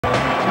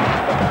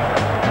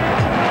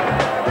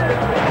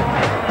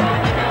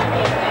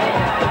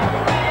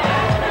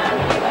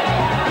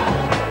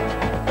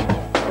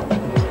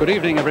Good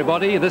evening,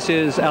 everybody. This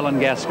is Alan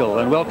Gaskell,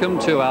 and welcome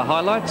to our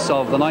highlights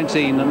of the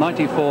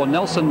 1994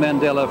 Nelson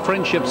Mandela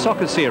Friendship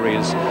Soccer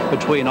Series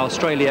between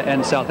Australia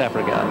and South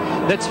Africa.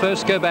 Let's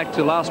first go back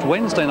to last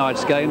Wednesday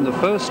night's game, the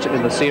first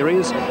in the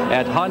series,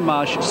 at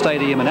Hindmarsh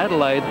Stadium in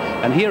Adelaide,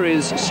 and here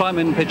is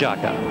Simon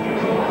Pejaka.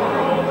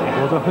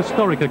 It was a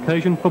historic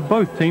occasion for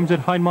both teams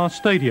at Hindmarsh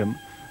Stadium.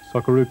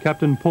 Socceroo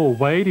captain Paul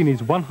Wade in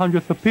his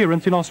 100th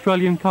appearance in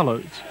Australian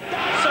colours.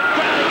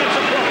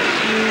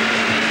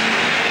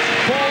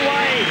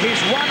 His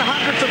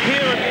 100th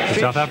appearance. The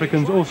South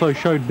Africans also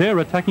showed their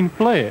attacking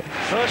flair.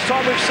 First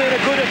time we've seen a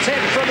good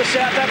attempt from the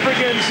South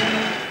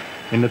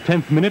Africans. In the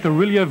 10th minute,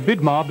 Aurelio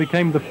Vidmar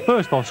became the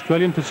first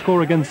Australian to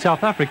score against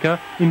South Africa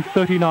in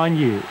 39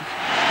 years.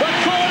 The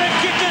corner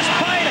kick has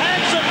paid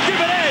handsome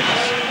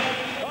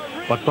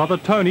dividends. But brother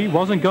Tony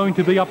wasn't going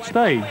to be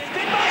upstaged.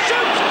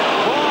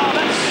 Oh,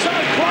 that's so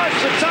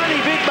close to Tony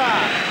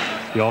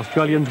Vidmar. The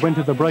Australians went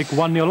to the break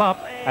 1-0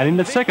 up and in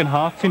the second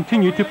half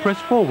continued to press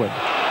forward.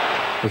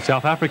 The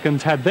South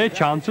Africans had their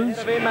chances.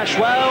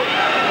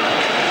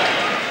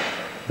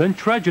 Then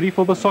tragedy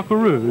for the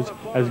Socceroos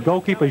as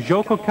goalkeeper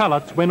Joko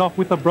Kalatz went off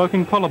with a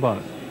broken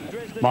collarbone.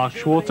 Mark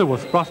Schwarzer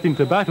was thrust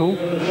into battle.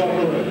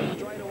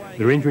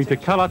 Their injury to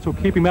Kalatz will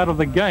keep him out of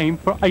the game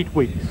for 8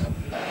 weeks.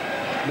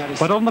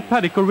 But on the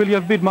paddock,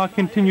 Aurelio Vidmar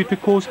continued to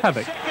cause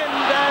havoc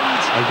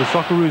as the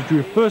Socceroos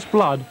drew first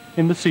blood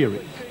in the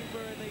series.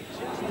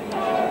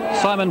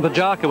 Simon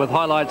Pejaka with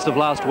highlights of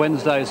last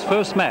Wednesday's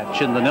first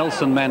match in the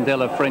Nelson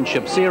Mandela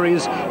Friendship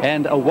Series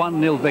and a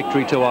 1-0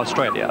 victory to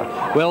Australia.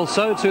 Well,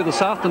 so to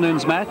this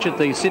afternoon's match at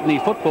the Sydney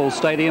Football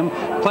Stadium,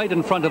 played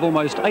in front of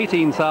almost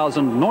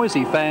 18,000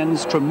 noisy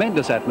fans,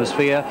 tremendous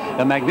atmosphere,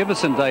 a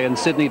magnificent day in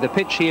Sydney. The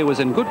pitch here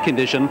was in good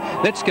condition.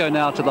 Let's go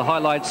now to the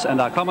highlights,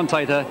 and our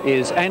commentator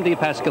is Andy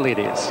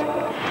Pascalidis.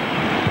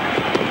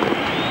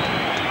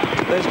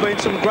 There's been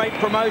some great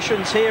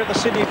promotions here at the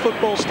Sydney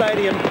Football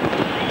Stadium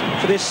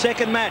for this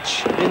second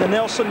match in the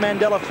Nelson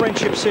Mandela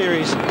Friendship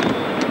Series.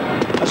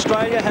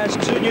 Australia has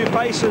 2 new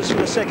faces for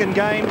the second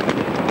game.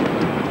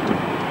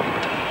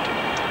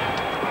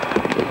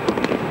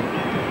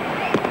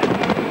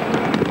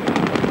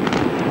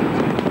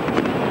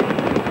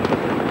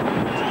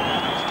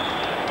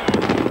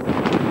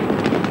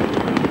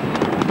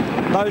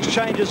 Those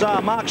changes are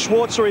Mark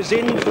Schwarzer is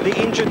in for the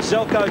injured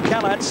Željko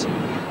Kalatz,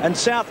 and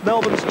South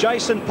Melbourne's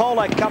Jason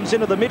Polak comes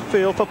into the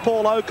midfield for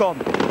Paul Ocon.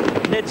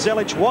 Ned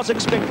Zelic was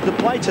expected to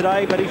play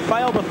today, but he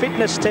failed a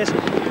fitness test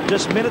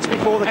just minutes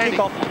before the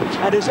kickoff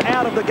and is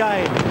out of the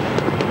game,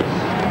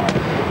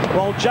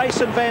 while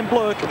Jason Van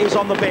Blurk is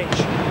on the bench.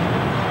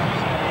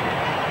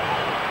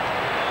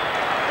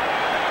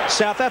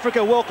 South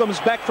Africa welcomes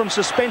back from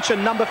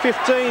suspension number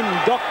 15,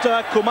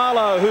 Dr.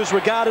 Khumalo, who's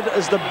regarded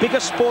as the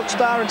biggest sports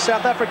star in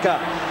South Africa,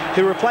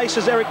 who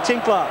replaces Eric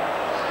Tinkler,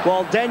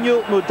 while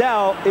Daniel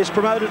Mudau is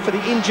promoted for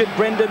the injured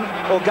Brendan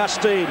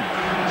Augustine.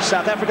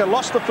 South Africa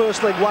lost the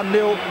first leg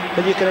 1-0,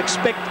 but you can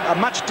expect a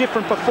much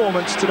different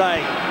performance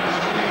today.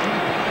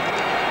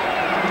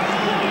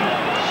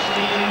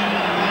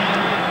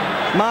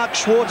 Mark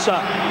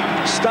Schwarzer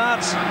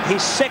starts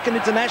his second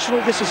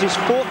international. This is his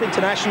 4th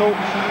international.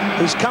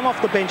 He's come off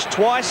the bench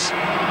twice.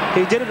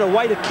 He did it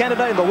away to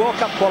Canada in the World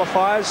Cup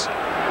qualifiers,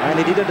 and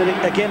he did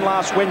it again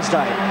last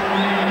Wednesday.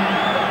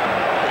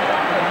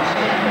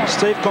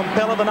 Steve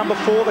Kompella, the number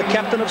 4, the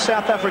captain of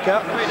South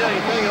Africa,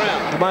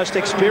 the most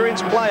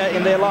experienced player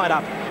in their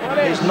lineup,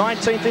 his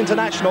 19th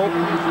international,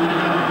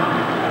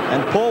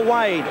 and Paul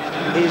Wade,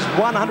 his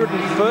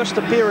 101st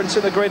appearance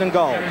in the green and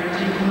gold.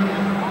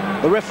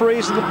 The referee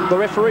is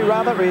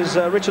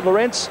Richard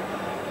Lawrence,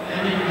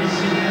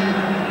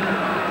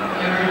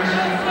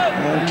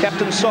 and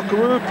Captain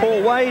Socceroo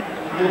Paul Wade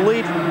will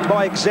lead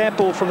by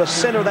example from the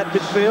centre of that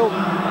midfield.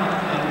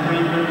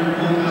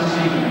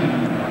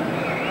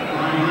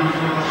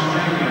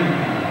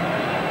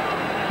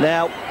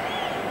 Now,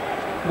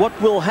 what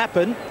will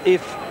happen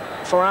if,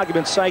 for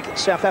argument's sake,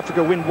 South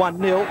Africa win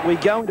 1-0, we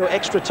go into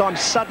extra time,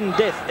 sudden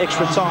death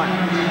extra time.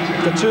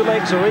 The 2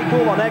 legs are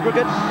equal on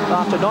aggregate.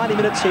 After 90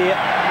 minutes here,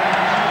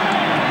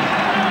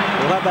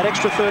 we'll have that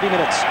extra 30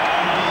 minutes.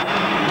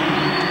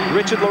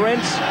 Richard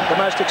Lawrence, the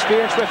most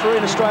experienced referee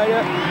in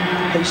Australia.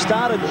 He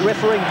started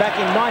refereeing back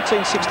in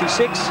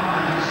 1966.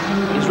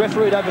 He's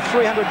refereed over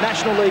 300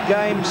 National League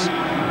games.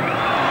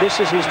 This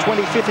is his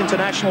 25th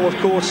international, of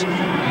course.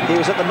 He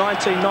was at the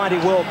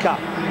 1990 World Cup.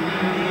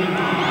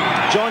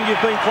 John,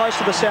 you've been close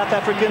to the South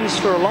Africans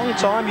for a long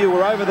time. You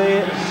were over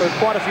there for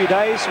quite a few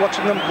days,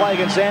 watching them play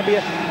against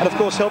Zambia, and of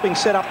course helping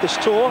set up this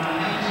tour.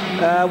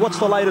 What's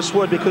the latest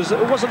word? Because it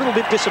was a little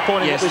bit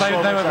disappointing. Yes, they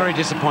were very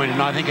disappointed,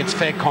 and I think it's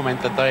fair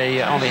comment that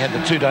they only had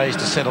the 2 days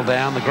to settle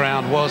down. The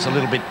ground was a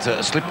little bit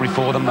slippery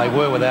for them. They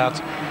were without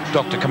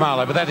Dr.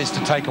 Khumalo, but that is to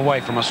take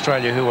away from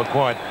Australia, who were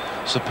quite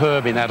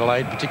superb in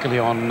Adelaide,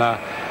 particularly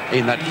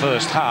in that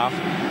first half.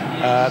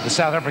 The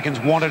South Africans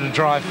wanted a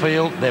dry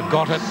field. They've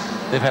got it.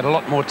 They've had a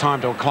lot more time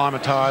to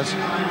acclimatise,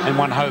 and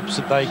one hopes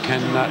that they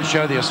can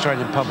show the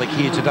Australian public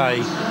here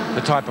today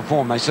the type of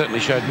form they certainly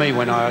showed me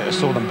when I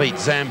saw them beat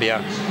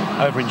Zambia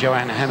over in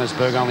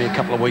Johannesburg only a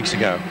couple of weeks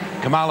ago.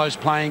 Kamalo's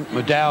playing,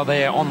 Mudau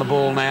there on the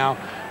ball now,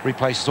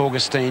 replaces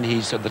Augustine.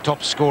 He's the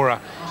top scorer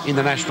in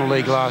the National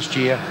League last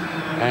year,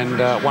 and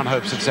one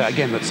hopes that,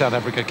 again, that South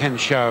Africa can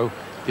show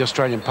the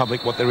Australian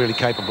public what they're really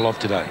capable of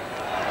today.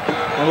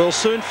 And we'll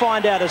soon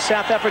find out as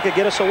South Africa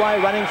get us away,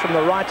 running from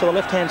the right to the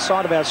left-hand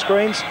side of our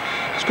screens.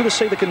 It's good to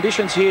see the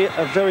conditions here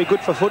are very good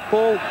for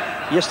football.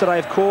 Yesterday,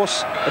 of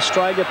course,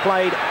 Australia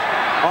played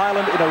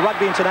Ireland in a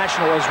rugby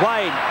international as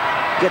Wade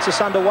gets us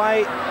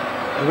underway.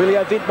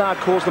 Aurelio Vidmar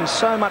caused them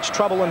so much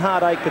trouble and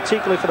heartache,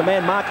 particularly for the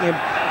man marking him,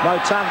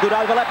 Motan. Good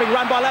overlapping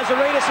run by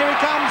Lazaridis. Here he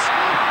comes.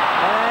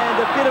 And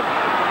a bit of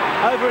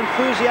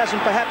over-enthusiasm,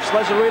 perhaps.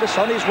 Lazaridis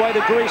on his way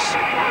to Greece,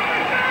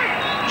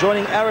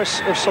 joining Aris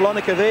of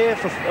Salonika there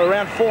for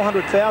around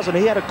 400,000.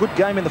 He had a good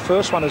game in the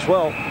first one as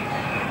well.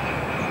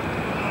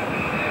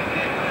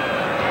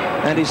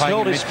 And he's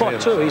held his spot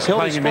too. He's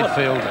held his spot.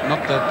 Playing in midfield,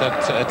 not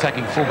that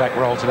attacking fullback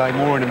role today,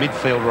 more in a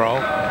midfield role.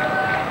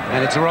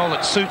 And it's a role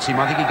that suits him.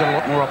 I think he got a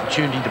lot more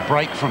opportunity to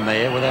break from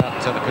there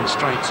without the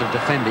constraints of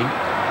defending.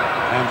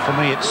 And for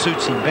me, it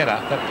suits him better,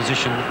 that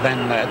position,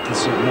 than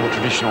this more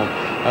traditional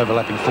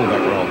overlapping fullback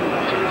role.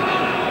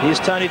 Here's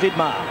Tony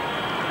Vidmar.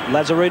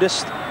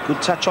 Lazaridis, good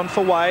touch on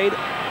for Wade.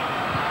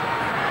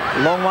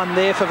 Long one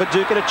there for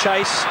Viduka to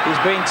chase. He's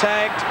being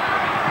tagged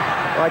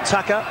by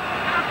Tucker.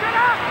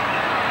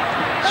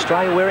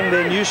 Australia wearing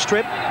their new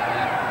strip.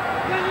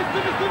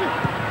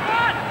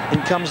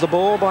 In comes the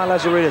ball by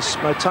Lazaridis.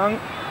 Motung,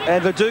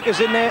 and Viduka's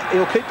in there.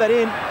 He'll keep that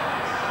in.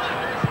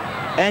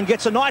 And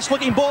gets a nice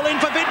looking ball in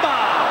for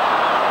Vidmar.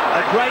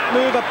 A great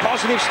move, a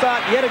positive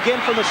start yet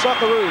again from the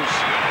Socceroos.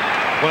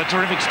 Well, a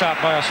terrific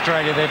start by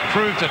Australia. They've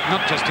proved it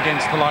not just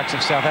against the likes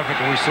of South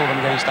Africa. We saw them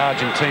against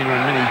Argentina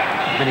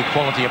and many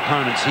quality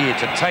opponents here.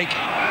 To take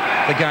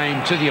the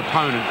game to the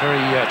opponent,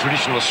 very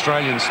traditional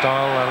Australian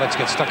style. Let's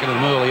get stuck into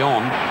them early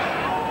on.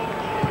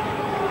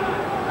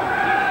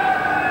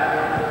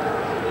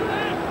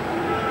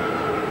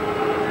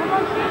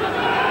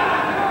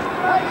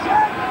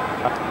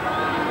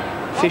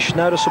 Fish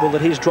noticeable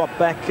that he's dropped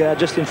back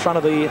just in front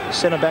of the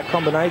centre-back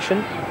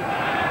combination.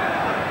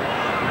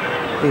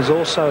 He's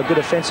also a good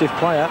offensive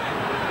player.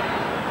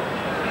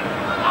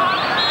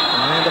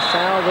 And a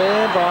foul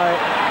there by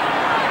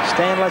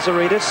Stan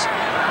Lazaridis.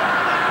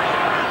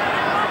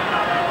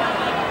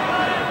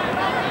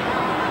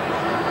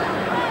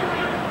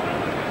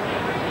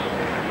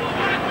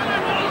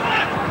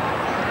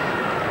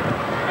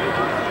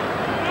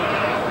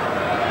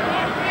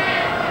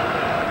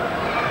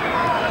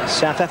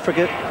 South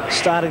Africa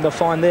starting to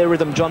find their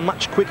rhythm, John,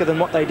 much quicker than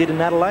what they did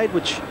in Adelaide,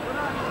 which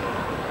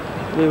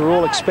we were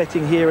all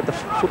expecting here at the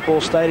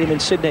football stadium in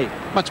Sydney.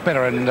 Much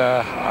better, and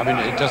I mean,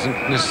 it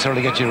doesn't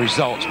necessarily get you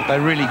results, but they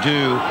really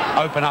do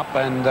open up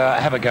and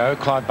have a go.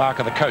 Clive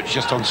Barker, the coach,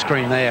 just on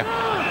screen there,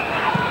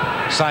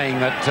 saying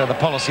that the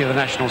policy of the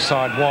national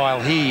side,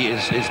 while he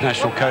is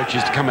national coach,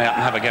 is to come out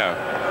and have a go.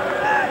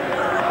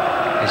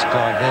 There's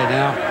Clive there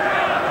now.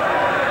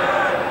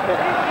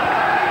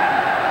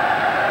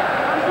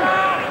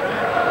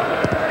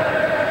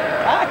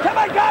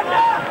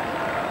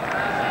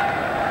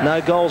 No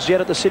goals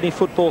yet at the Sydney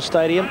Football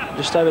Stadium.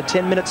 Just over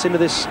 10 minutes into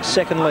this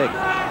second leg.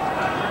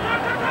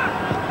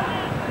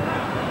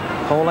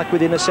 Polak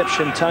with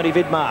interception. Tony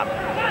Vidmar.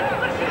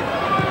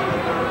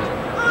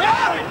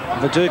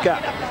 Viduka.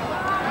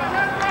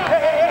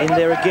 In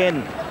there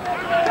again.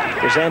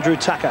 There's Andrew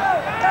Tucker.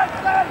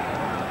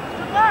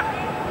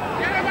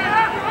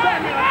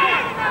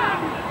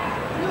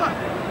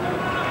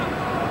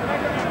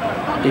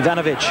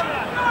 Ivanovic.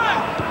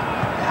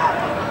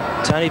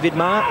 Tony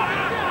Vidmar.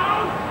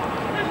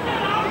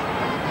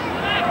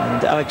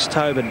 And Alex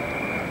Tobin.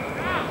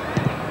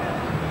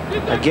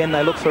 Again,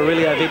 they look for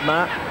Aurelio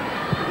Vidmar.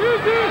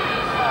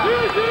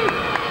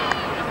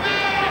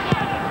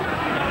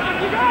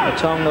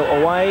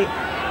 Motonga away.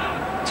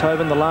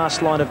 Tobin, the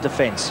last line of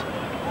defence.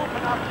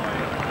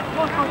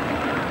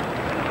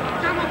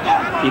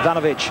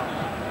 Ivanovic.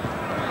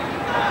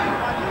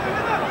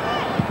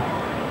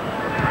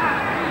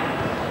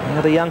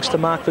 Now the youngster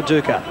Mark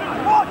Viduka.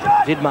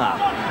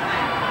 Vidmar.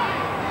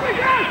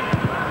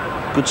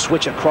 Good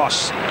switch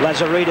across.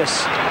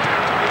 Lazaridis.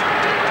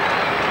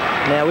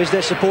 Now, is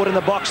there support in the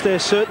box? There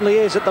certainly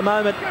is at the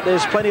moment.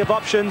 There's plenty of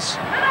options.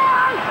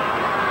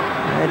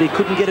 And he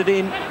couldn't get it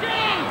in.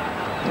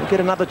 He'll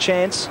get another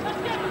chance.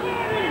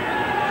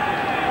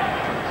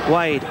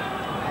 Wade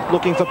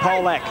looking for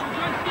Polak.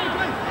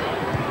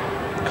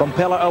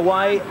 Compella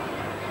away.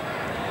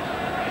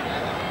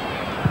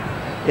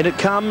 In it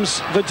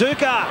comes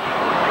Viduka.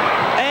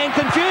 And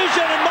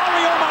confusion, and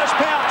Murray almost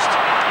pounced.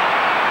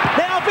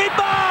 Now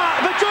Vidmar.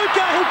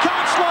 Viduka, who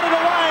can't slot it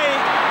away.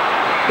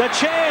 The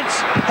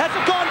chance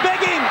hasn't gone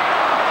begging.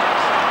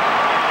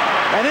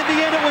 And in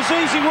the end, it was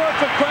easy work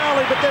for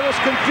Crowley, but there was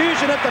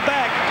confusion at the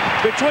back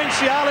between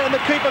Ciale and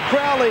the keeper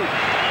Crowley.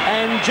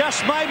 And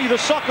just maybe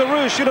the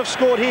Socceroos should have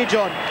scored here,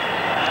 John.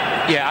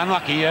 Yeah,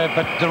 unlucky,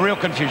 but the real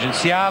confusion,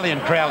 Ciali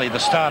and Crowley, the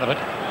start of it.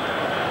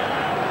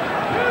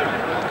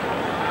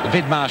 The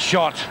Vidmar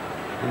shot,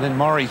 and then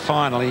Maury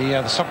finally.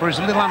 The Socceroos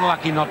a little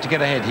unlucky not to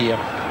get ahead here.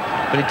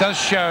 But it does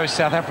show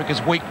South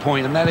Africa's weak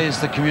point, and that is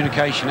the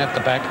communication at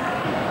the back.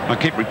 I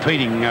keep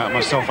repeating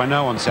myself, I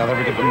know, on South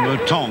Africa, but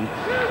Mutong,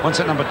 once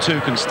that number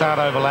 2 can start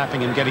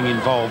overlapping and getting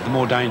involved, the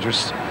more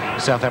dangerous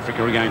South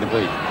Africa are going to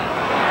be.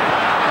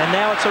 And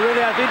now it's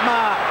Aurelio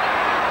Vidmar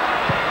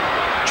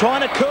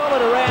trying to curl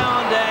it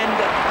around, and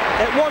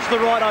it was the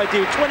right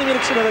idea. 20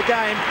 minutes into the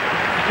game,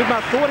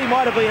 Vidmar thought he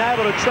might have been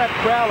able to trap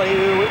Crowley,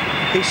 who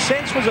his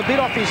sense was a bit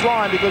off his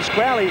line, because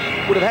Crowley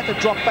would have had to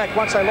drop back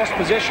once they lost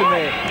possession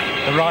there.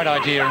 The right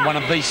idea, and one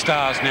of the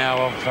stars now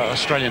of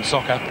Australian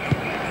soccer,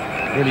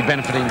 really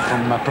benefiting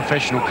from a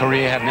professional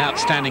career, had an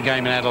outstanding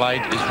game in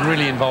Adelaide, is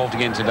really involved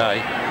again today.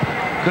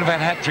 Could have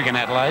had a hat-trick in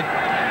Adelaide,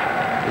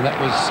 and that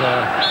was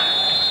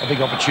a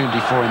big opportunity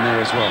for him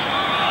there as well.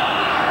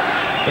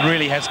 But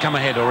really has come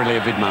ahead, Aurelio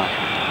Vidmar.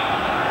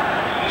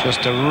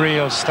 Just a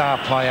real star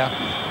player,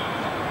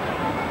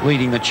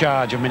 leading the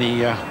charge of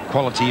many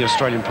quality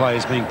Australian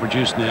players being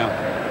produced now.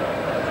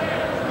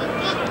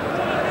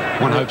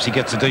 One hopes he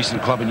gets a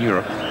decent club in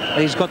Europe.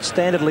 He's got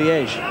Standard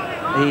Liège.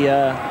 He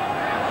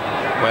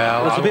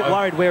was a bit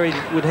worried where he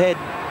would head.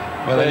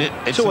 Well,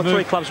 two or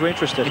three clubs were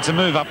interested. It's a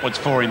move upwards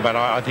for him, but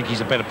I think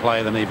he's a better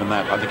player than even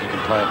that. I think he can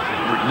play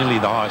at nearly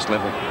the highest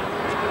level.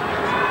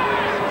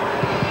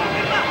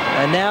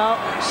 And now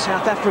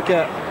South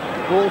Africa,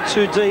 ball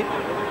too deep.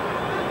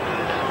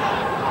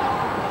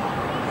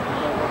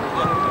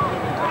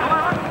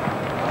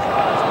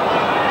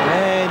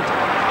 And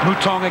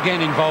Mutong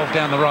again involved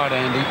down the right,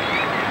 Andy.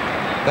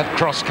 That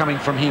cross coming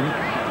from him.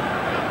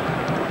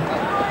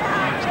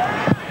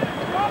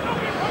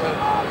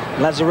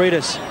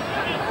 Lazaridis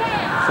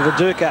for the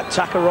Duca.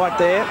 Tucker right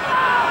there.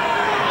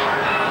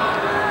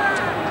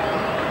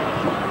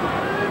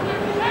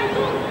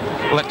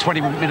 Well, that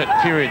 20-minute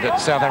period that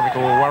South Africa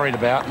were worried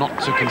about, not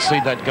to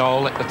concede that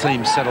goal, let the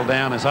team settle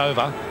down, is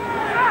over.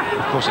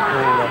 Of course, it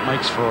all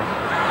makes for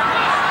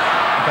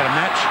a better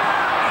match.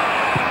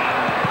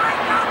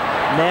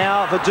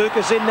 Now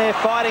Viduka's in there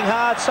fighting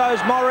hard,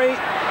 so's Maury.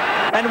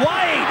 And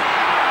Wade,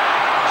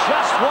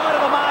 just wide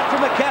of the mark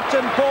from the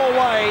captain, Paul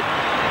Wade.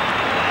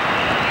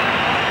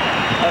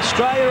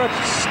 Australia are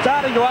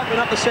starting to open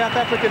up the South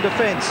African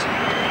defence.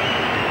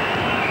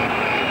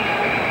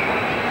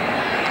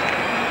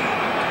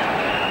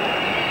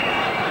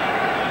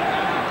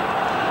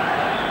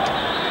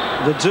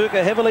 The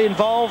Duca heavily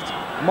involved,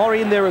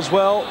 Maury in there as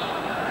well.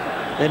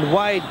 Then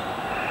Wade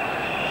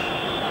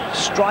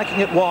striking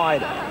it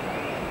wide.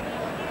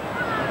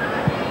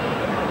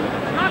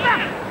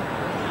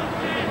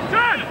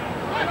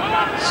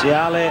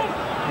 Ciale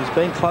is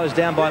being closed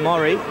down by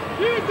Maury.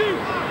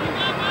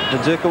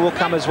 Viduka will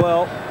come as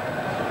well.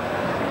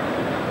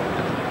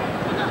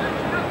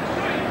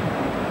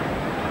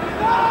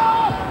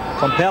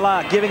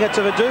 Compella giving it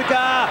to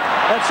Viduka.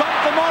 It's on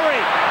for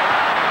Maury.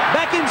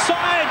 Back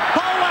inside.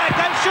 Polak,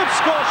 they should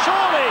score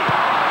surely.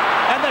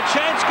 And the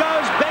chance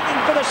goes begging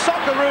for the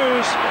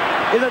Socceroos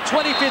in the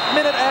 25th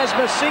minute as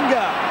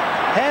Masinga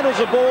handles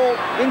the ball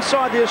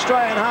inside the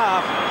Australian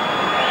half.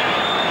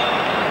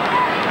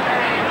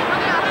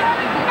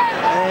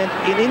 And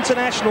in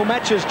international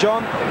matches,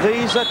 John,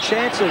 these are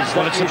chances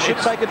that you should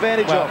take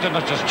advantage of. Well,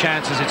 not just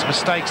chances, it's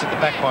mistakes at the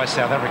back by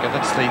South Africa.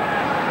 That's the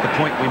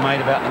point we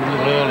made about them a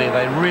little earlier.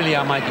 They really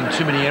are making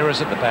too many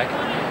errors at the back.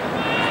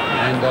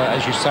 And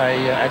as you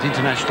say, at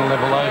international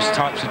level, those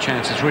types of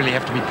chances really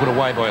have to be put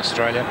away by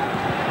Australia.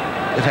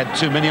 They've had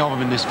too many of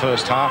them in this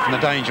first half, and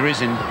the danger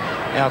is in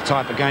our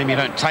type of game, you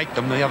don't take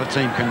them, the other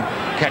team can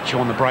catch you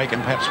on the break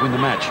and perhaps win the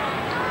match.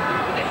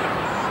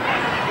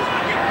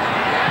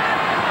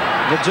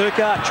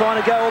 Viduka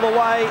trying to go all the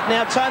way.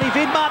 Now Tony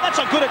Vidmar, that's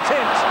a good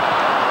attempt.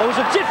 It was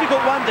a difficult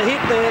one to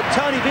hit there.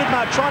 Tony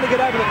Vidmar trying to get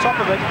over the top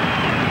of it.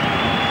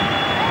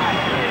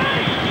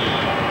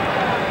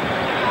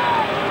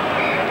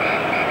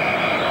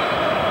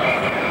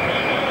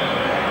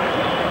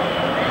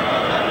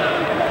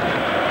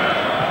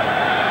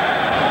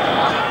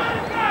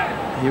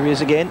 Here he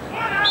is again.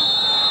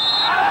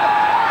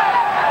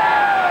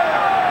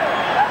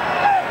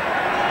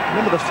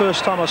 I remember the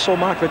first time I saw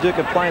Mark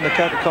Viduka play in the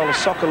Coca-Cola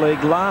Soccer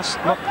League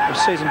not the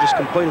season just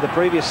completed, the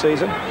previous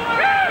season.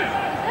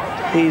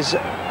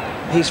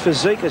 His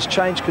physique has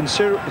changed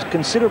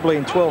considerably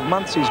in 12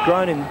 months. He's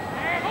grown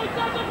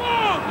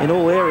in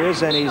all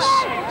areas, and he's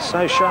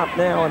so sharp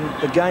now, and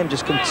the game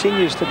just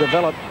continues to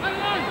develop.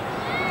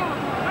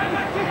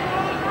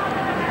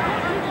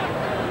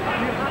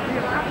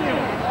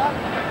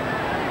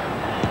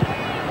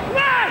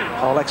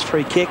 Polak's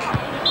free kick.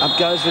 Up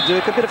goes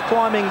Viduka. A bit of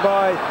climbing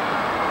by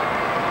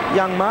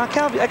young Mark.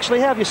 How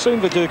have you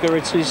seen Viduka?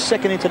 It's his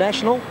second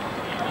international.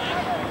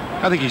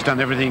 I think he's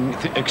done everything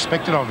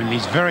expected of him.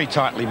 He's very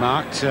tightly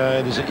marked.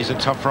 It is a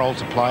tough role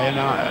to play, and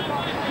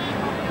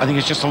I think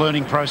it's just a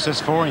learning process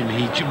for him.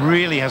 He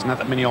really hasn't had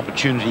that many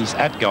opportunities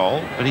at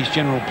goal, but his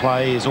general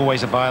play is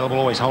always available,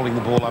 always holding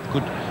the ball up.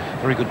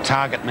 Very good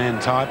target man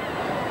type.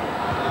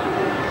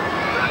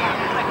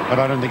 But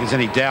I don't think there's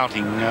any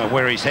doubting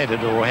where he's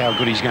headed or how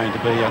good he's going to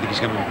be. I think he's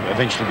going to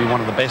eventually be one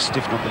of the best,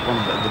 if not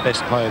one of the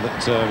best player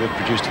that we've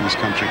produced in this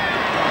country.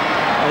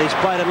 And he's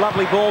played a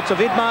lovely ball to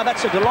Vidmar.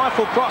 That's a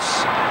delightful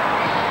cross.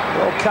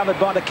 Well covered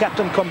by the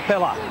captain,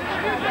 Compella.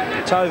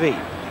 Tovey,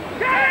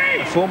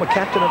 a former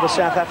captain of the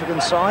South African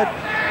side.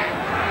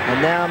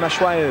 And now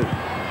Mashwayu.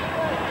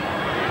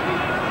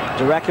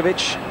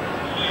 Durakovic.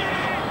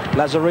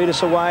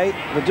 Lazaridis away.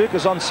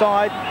 Viduka's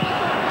onside.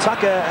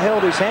 Tucker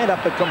held his hand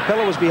up, but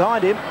Compella was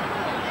behind him.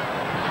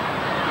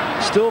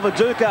 Still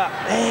Viduka,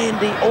 and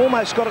he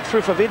almost got it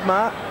through for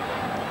Vidmar.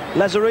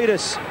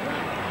 Lazaridis.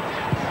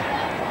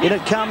 In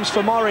it comes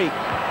for Maury.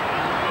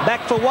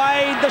 Back for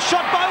Wade. The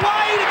shot by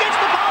Wade against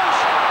the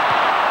post.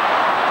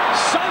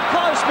 So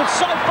close, but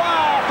so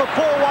far for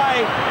poor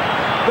Wade.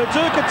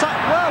 Viduka,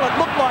 well, it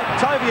looked like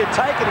Tovey had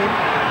taken him.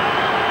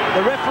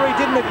 The referee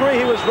didn't agree.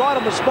 He was right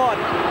on the spot.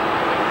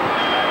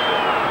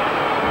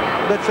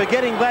 But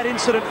forgetting that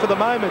incident for the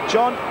moment,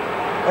 John,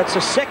 that's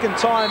the second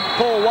time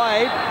Paul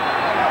Wade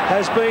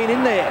has been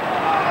in there.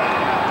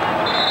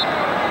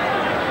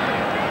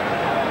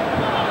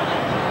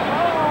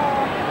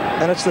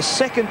 And it's the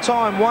second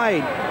time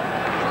Wade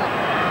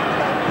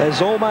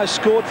has almost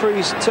scored for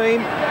his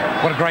team.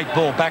 What a great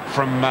ball back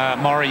from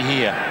Maury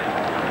here.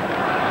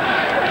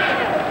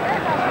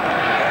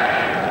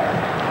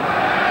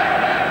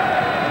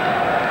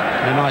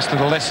 A nice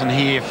little lesson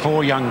here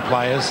for young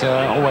players.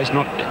 Always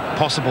not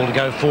possible to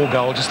go 4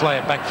 goal. Just lay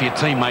it back for your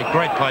teammate.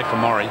 Great play for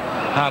Maury.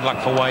 Hard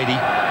luck for Wadey.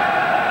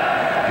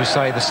 You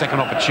say the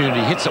second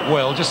opportunity. Hits it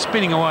well, just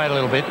spinning away a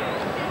little bit.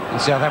 And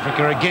South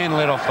Africa again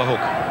let off the hook.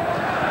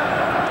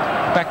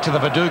 Back to the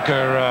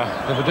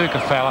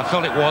Viduka foul. I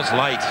felt it was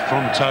late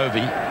from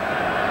Tovey.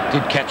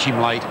 Did catch him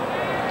late.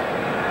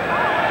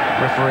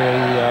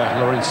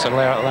 Referee Lawrence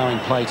allowing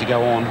play to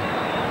go on.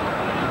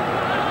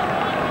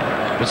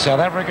 But South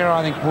Africa,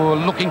 I think, were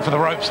looking for the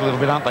ropes a little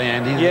bit, aren't they,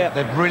 Andy? Yeah.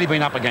 They've really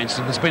been up against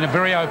it. It's been a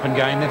very open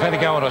game. They've had a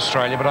go at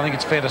Australia, but I think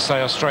it's fair to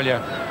say Australia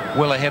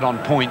well ahead on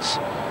points.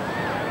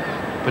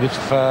 But if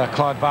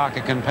Clive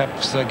Barker can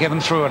perhaps get them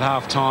through at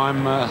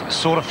half-time,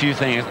 sort a few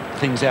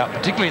things out,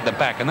 particularly at the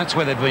back, and that's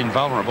where they've been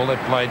vulnerable. They've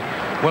played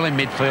well in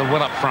midfield,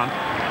 well up front,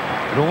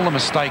 but all the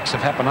mistakes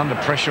have happened under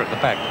pressure at the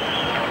back.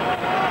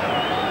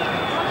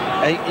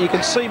 You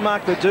can see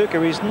Mark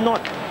Viduka is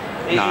not...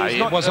 No,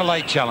 it was a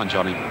late challenge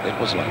on him. It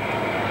was late.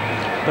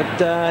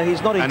 But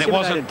he's not intimidated. And it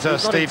wasn't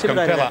Steve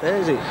Compella. There,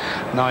 is he?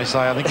 No, I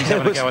think he's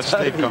having a go at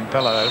Steve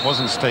Compella. It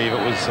wasn't Steve, it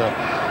was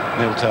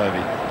Neil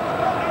Tovey.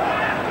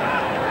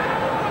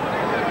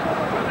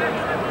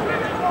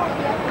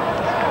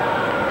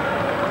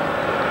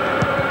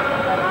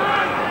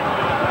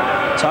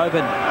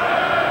 Tobin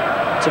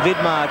to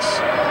Vidmar. It's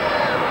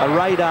a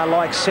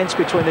radar-like sense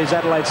between these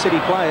Adelaide City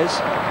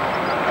players.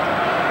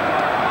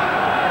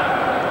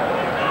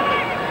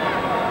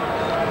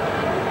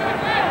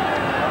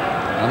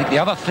 I think the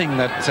other thing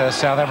that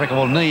South Africa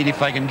will need if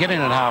they can get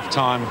in at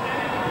half-time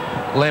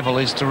level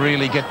is to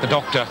really get the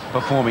doctor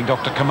performing,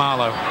 Dr.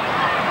 Khumalo.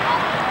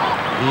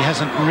 He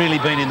hasn't really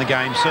been in the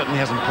game, certainly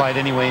hasn't played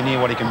anywhere near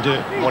what he can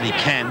do, what he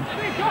can.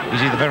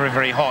 He's either very,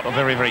 very hot or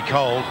very, very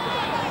cold.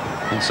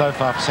 And so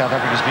far for South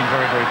Africa, it's been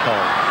very, very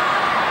cold.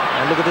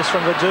 And look at this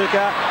from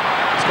Viduka.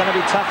 It's going to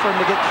be tough for him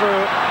to get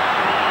through.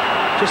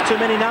 Just too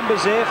many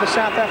numbers there for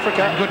South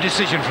Africa. And good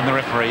decision from the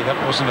referee. That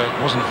wasn't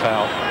a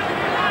foul.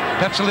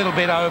 Perhaps a little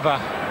bit over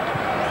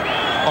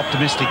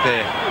optimistic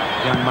there,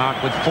 young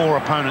Mark, with 4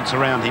 opponents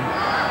around him.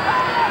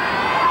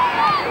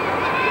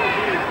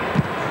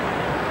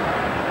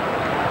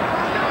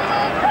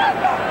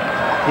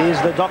 Here's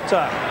the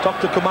doctor,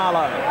 Dr.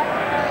 Khumalo.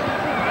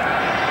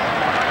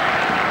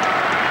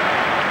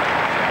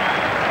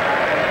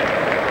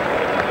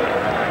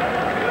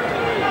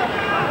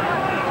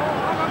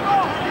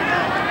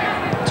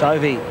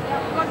 Tovey.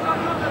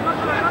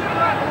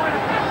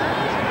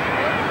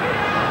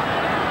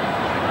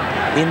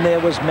 In there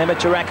was Mehmet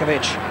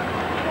Durakovic.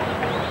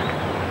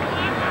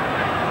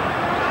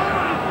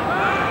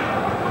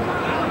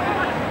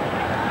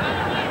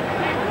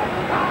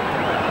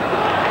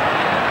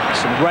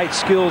 Some great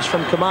skills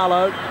from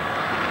Khumalo.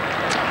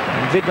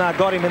 And Vidmar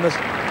got him in the...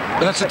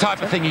 But that's the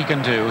type of thing he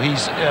can do.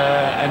 He's,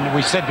 and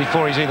we said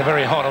before, he's either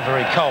very hot or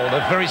very cold.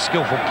 A very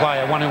skillful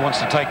player, one who wants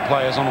to take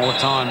players on all the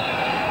time,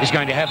 is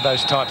going to have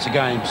those types of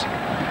games.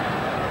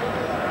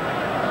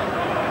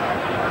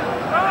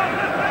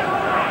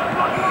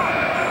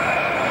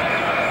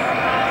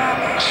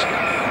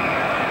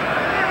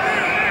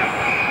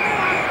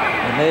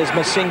 And there's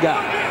Masinga.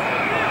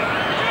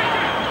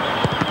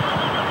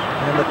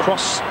 And the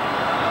cross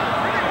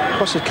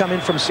had come in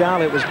from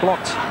Siali. It was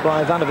blocked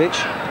by Ivanovic.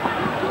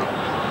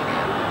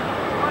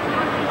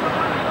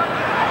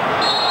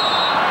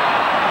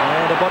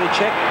 And a body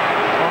check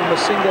on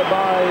Masinga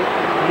by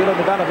Milan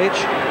Ivanovic.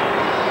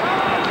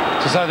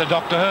 It's as though the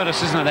doctor heard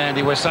us, isn't it,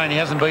 Andy? We're saying he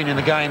hasn't been in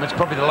the game. It's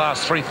probably the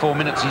last 3-4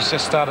 minutes he's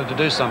just started to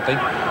do something.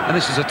 And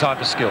this is a type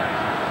of skill.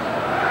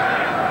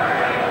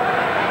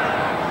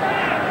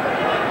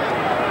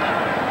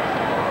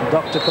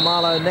 Dr.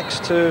 Khumalo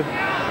next to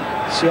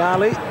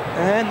Siali.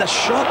 And the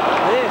shot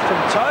there from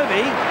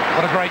Tovey.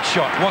 What a great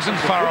shot. Wasn't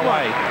far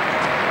away.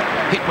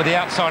 Hit with the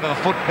outside of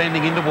the foot,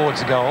 bending in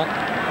towards the goal.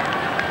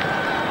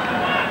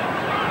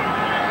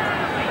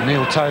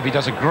 Neil Tovey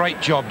does a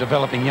great job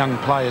developing young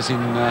players in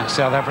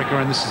South Africa,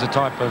 and this is the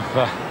type of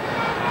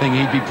thing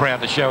he'd be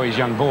proud to show his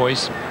young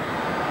boys.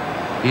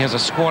 He has a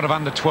squad of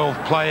under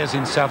 12 players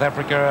in South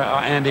Africa.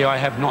 Andy, I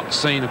have not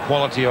seen a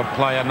quality of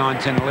player, 9,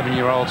 10,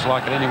 11-year-olds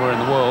like it anywhere in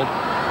the world.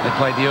 They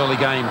played the early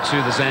game to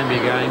the Zambia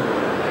game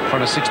in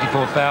front of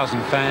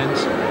 64,000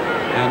 fans.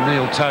 And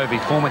Neil Tovey,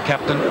 former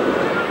captain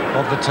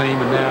of the team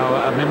and now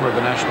a member of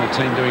the national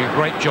team, doing a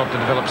great job to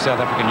develop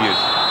South African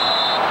youth.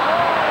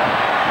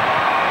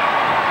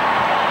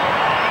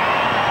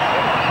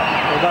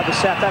 Although the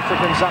South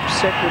Africans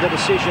upset with the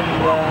decision,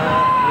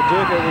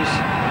 Maduka was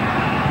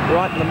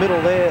right in the middle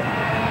there.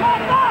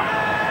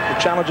 The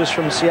challenges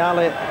from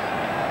Siale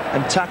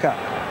and Tucker.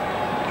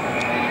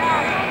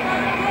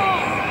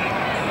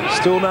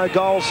 Still no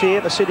goals here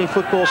at the Sydney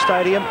Football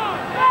Stadium.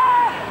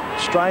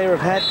 Australia have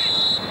had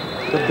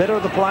the better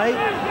of the play.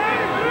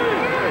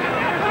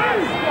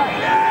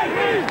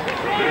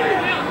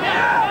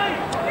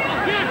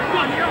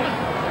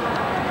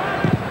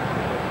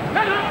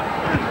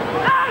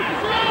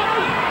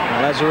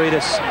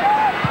 Lazaridis.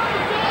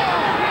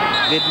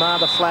 Vidmar,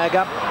 the flag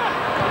up.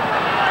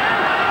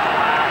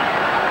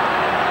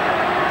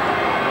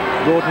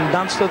 Gordon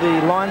Dunster,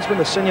 the linesman,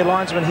 the senior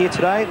linesman here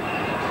today.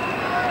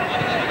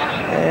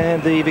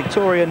 And the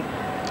Victorian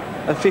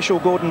official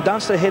Gordon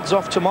Dunster heads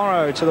off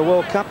tomorrow to the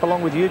World Cup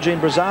along with Eugene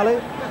Brazali.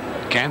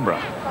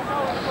 Canberra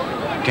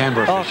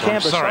Oh, official.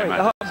 Canberra, sorry. Mate.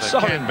 Oh, I'm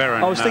sorry.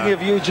 Canberra, I was thinking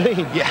of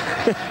Eugene. Yeah,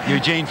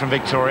 Eugene from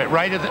Victoria.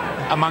 Rated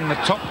among the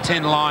top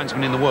 10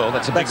 linesmen in the world.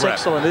 That's a big rap.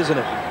 That's excellent, isn't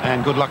it?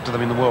 And good luck to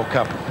them in the World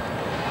Cup.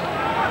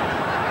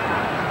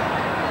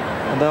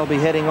 And they'll be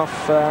heading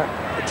off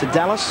to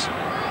Dallas.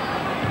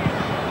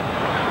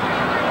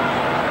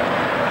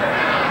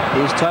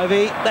 Here's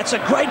Tovey. That's a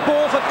great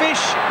ball for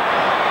Fish.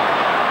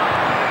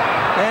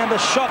 And the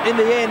shot in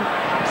the end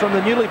from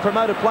the newly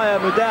promoted player,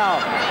 Mudau.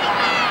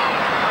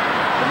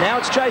 And now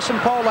it's Jason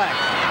Polak.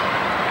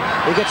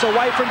 He gets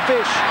away from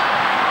Fish.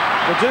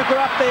 Maduka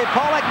up there.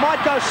 Polak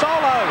might go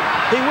solo.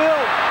 He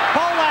will.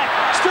 Polak.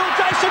 Still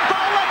Jason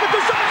Polak. It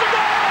deserves a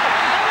goal.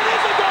 And it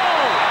is a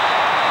goal.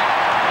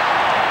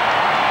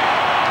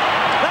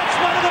 That's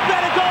one of the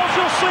better goals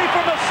you'll see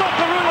from a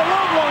Socceroo in a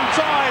long, long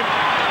time.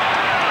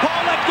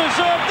 Polak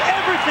deserved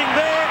everything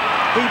there.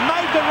 He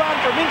made the run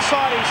from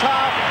inside his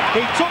half.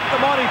 He took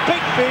them on, he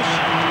beat Fish,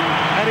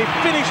 and he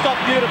finished off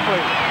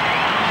beautifully.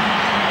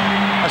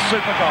 A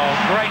super goal,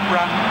 great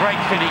run, great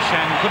finish,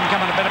 and couldn't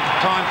come at a better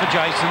time for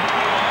Jason.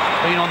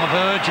 Been on the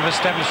verge of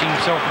establishing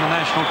himself in the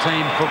national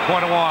team for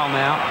quite a while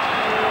now,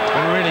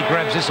 but really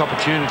grabs this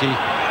opportunity.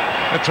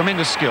 A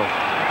tremendous skill.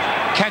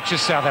 Catches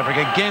South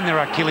Africa. Again, their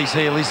Achilles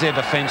heel is their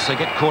defence. They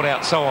get caught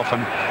out so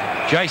often.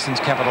 Jason's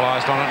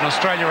capitalised on it, and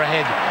Australia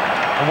ahead.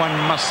 And one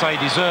must say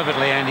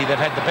deservedly, Andy, they've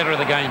had the better of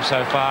the game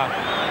so far.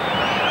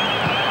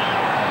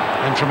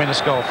 And tremendous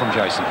goal from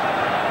Jason.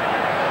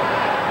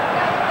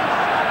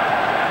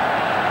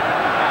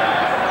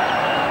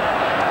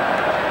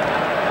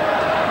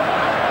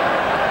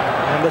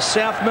 And the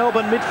South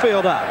Melbourne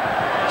midfielder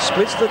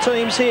splits the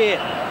teams here.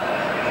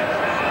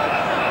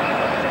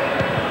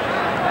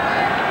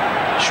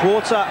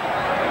 Schwarzer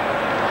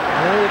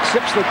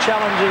accepts the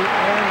challenge,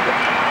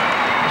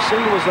 and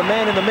Single was the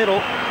man in the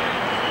middle.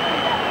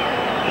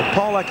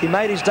 Polak, he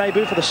made his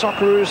debut for the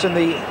Socceroos in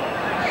the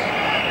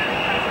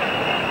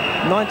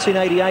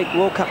 1988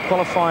 World Cup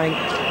qualifying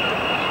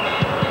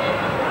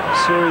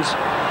series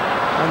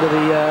under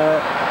the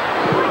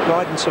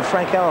guidance of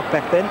Frank Alec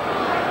back then.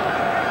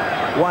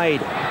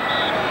 Wade.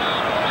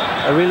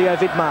 Aurelio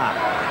Vidmar.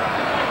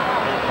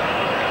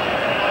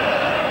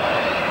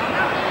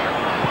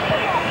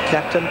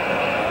 Captain,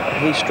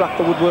 he struck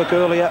the woodwork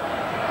earlier.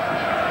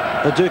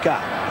 Maduka.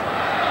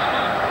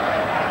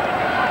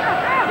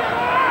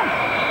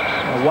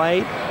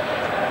 Wade,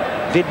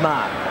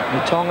 Vidmar,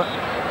 Mutonga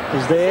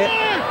is there,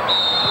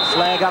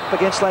 flag up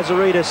against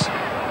Lazaridis.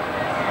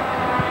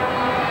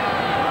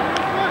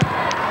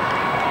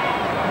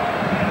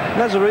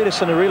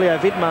 Lazaridis and Aurelio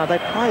Vidmar, they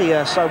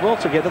play so well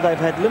together, they've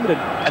had limited...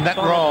 And that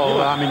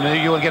role, I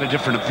mean, you will get a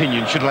different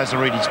opinion should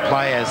Lazaridis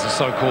play as the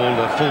so-called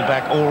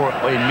fullback or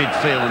in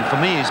midfield, and for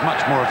me he's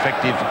much more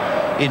effective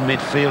in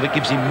midfield. It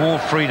gives him more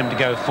freedom to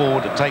go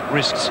forward, to take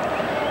risks,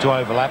 to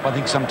overlap. I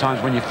think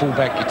sometimes when you're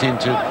fullback you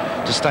tend to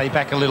stay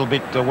back a little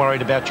bit,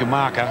 worried about your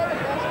marker.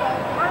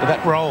 But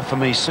that role for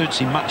me suits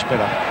him much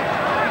better.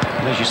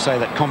 And as you say,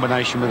 that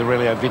combination with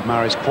Aurelio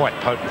Vidmar is quite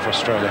potent for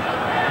Australia.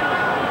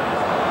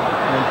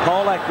 And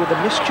Polak with a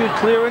miscued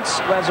clearance,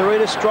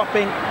 Lazaridis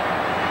dropping.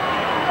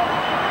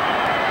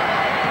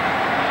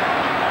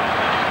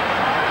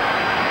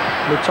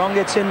 Luton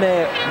gets in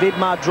there,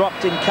 Vidmar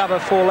dropped in cover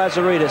for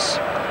Lazaridis.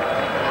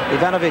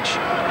 Ivanovic.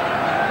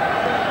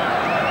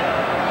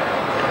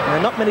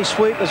 And not many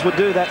sweepers would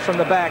do that from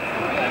the back.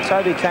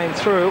 Tovey came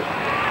through.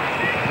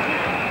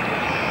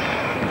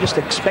 You just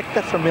expect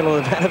that from Milo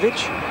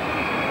Ivanovic.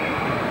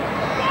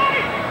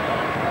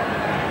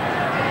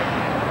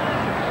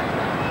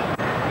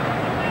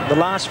 the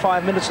last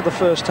 5 minutes of the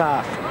first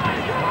half.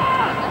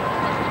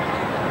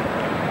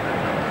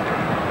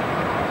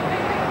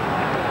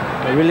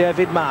 Aurelio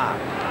Vidmar.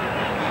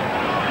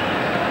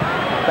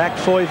 Back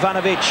for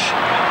Ivanovic.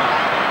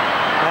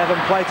 They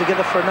haven't played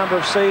together for a number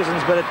of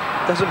seasons, but it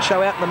doesn't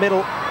show out in the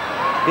middle.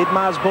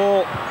 Vidmar's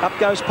ball. Up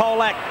goes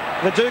Polak.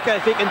 Viduka,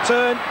 if he can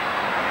turn.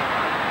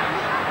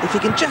 If he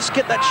can just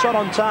get that shot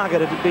on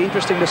target, it'd be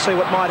interesting to see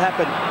what might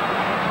happen.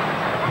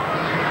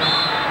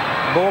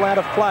 Ball out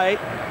of play.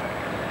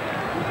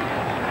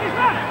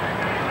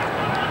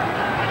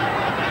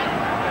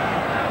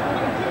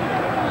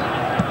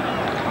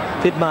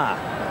 Vidmar.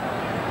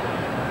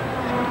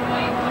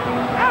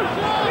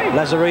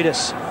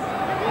 Lazaridis.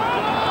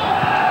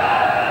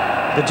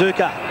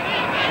 Viduka.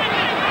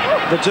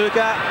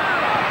 Viduka.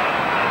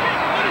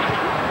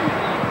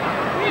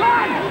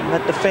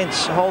 That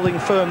defence holding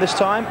firm this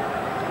time.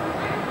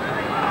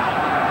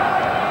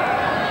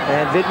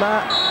 And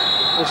Vidmar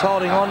was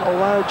holding on,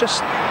 although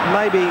just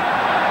maybe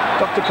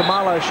Dr.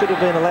 Khumalo should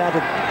have been allowed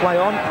to play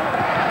on.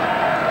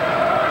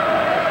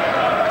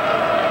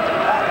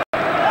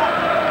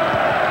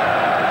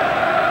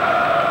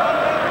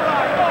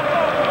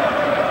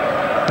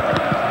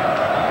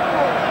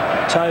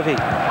 Tovey.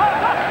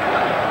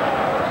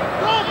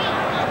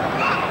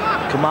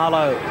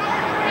 Khumalo.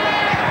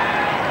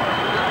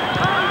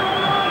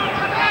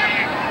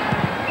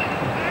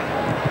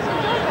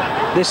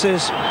 This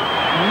is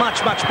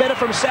much better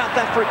from South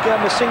Africa.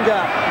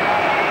 Masinga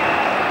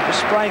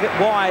just spraying it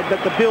wide,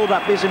 but the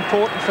build-up is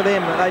important for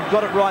them. They've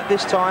got it right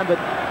this time, but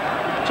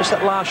just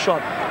that last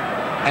shot.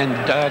 And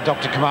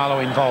Dr.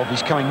 Khumalo involved.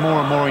 He's coming more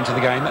and more into the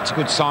game. That's a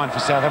good sign for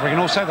South Africa,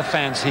 and also the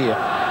fans here,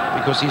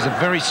 because he's a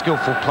very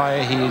skillful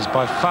player. He is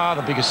by far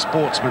the biggest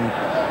sportsman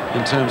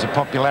in terms of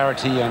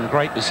popularity and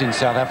greatness in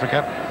South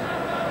Africa.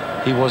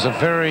 He was a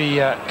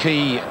very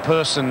key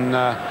person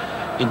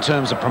in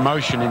terms of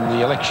promotion in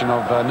the election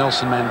of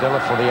Nelson Mandela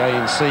for the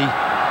ANC.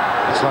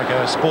 It's like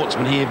a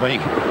sportsman here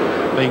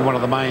being one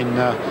of the main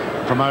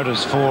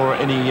promoters for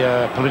any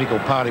political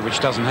party, which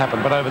doesn't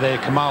happen. But over there,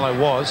 Khumalo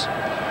was.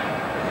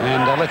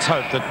 And let's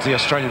hope that the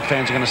Australian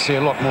fans are going to see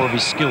a lot more of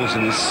his skills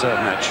in this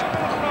match.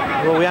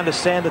 Well, we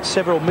understand that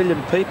several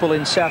million people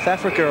in South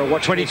Africa are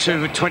watching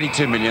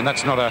 22 million.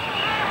 That's not a...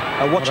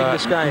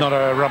 this game. Not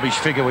a rubbish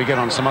figure we get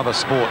on some other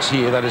sports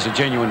here. That is a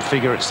genuine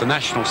figure. It's the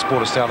national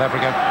sport of South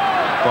Africa.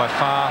 By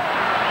far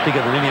bigger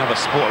than any other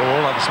sport or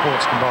all other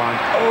sports combined.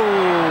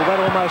 Oh, that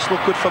almost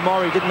looked good for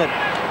Maury, didn't it?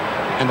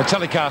 And the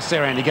telecast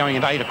there, Andy, going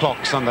at 8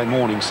 o'clock Sunday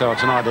morning, so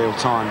it's an ideal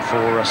time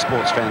for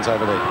sports fans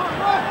over there.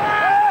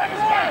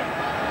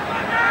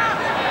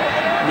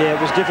 Yeah,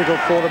 it was difficult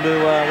for them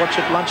to watch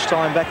at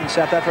lunchtime back in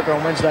South Africa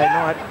on Wednesday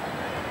night.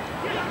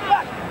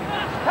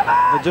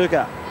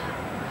 Viduka.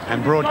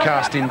 And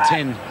broadcast in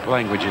 10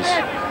 languages.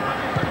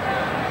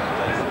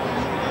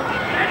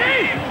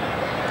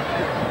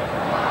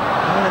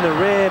 And a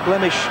rare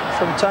blemish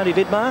from Tony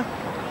Vidmar.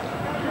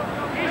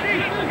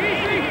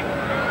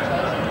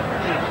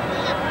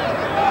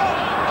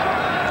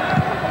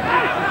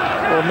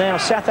 Well, now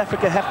South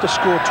Africa have to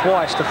score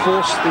twice to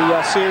force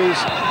the series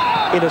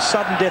in a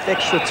sudden death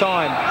extra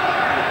time.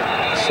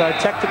 So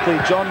tactically,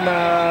 John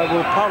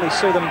will probably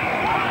see them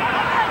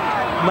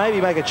maybe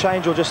make a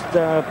change or just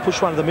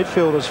push one of the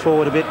midfielders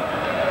forward a bit.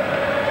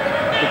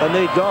 But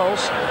they need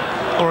goals.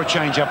 Or a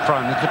change up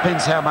front. It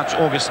depends how much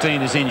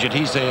Augustine is injured.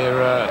 He's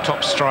their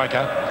top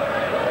striker.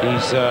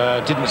 He's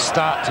didn't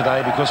start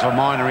today because of a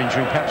minor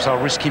injury. Perhaps I'll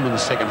risk him in the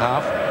second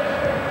half.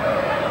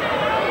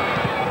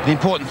 The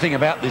important thing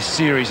about this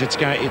series, it's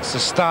the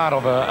start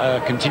of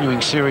a continuing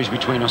series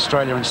between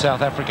Australia and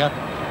South Africa.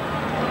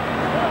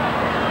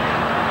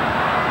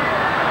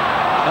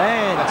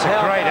 And that's a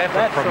great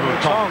effort from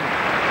Mutong.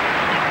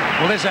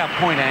 Well, there's our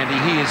point, Andy.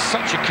 He is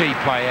such a key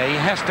player. He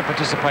has to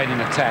participate in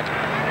attack.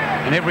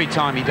 And every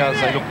time he does,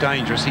 they look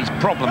dangerous. His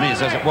problem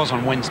is, as it was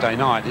on Wednesday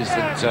night, is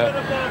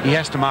that he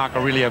has to mark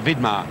Aurelio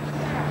Vidmar.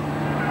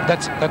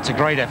 That's a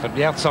great effort.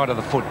 The outside of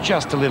the foot,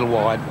 just a little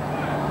wide.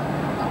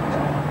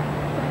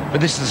 But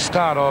this is the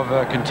start of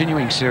a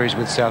continuing series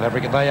with South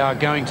Africa. They are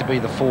going to be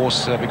the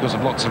force because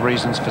of lots of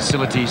reasons: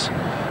 facilities,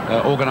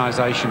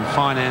 organisation,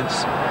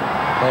 finance.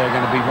 They are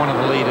going to be one of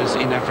the leaders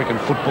in African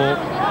football.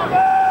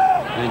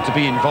 And to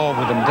be involved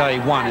with them day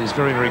one is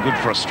very, very good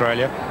for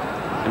Australia.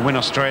 And when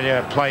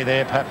Australia play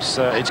there, perhaps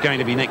it's going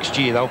to be next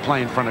year. They'll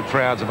play in front of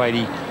crowds of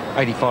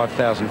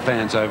 85,000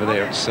 fans over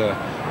there. It's,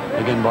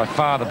 again, by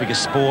far the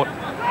biggest sport,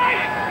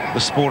 the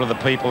sport of the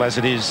people, as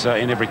it is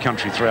in every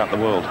country throughout the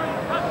world.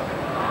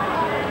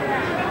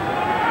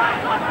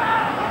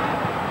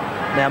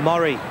 Now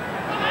Maury.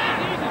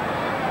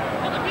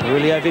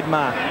 Aurelio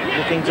Vidmar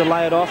looking to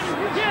lay it off.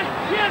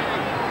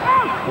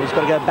 He's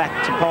got to go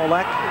back to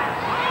Polak.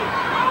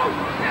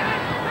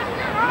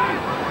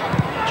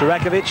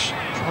 Jurakovic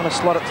trying to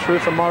slot it through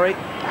for Maury.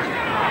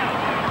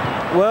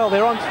 Well,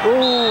 they're on.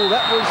 Oh,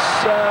 that was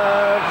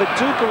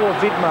Viduka or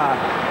Vidmar?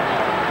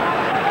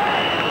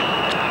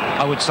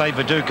 I would say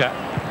Viduka,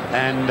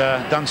 and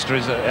Dunster,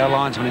 our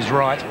linesman, is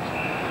right.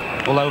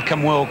 Although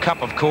come World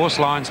Cup, of course,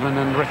 linesmen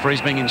and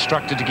referees being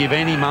instructed to give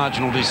any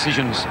marginal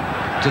decisions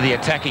to the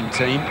attacking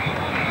team.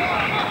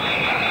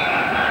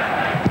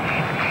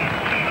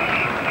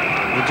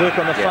 The Duke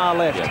on the far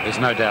left. Yeah, there's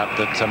no doubt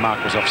that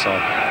Mark was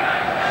offside.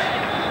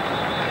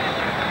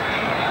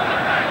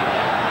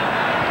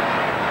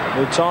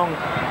 Mutong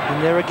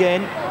in there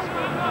again.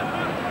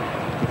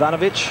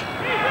 Ivanovic.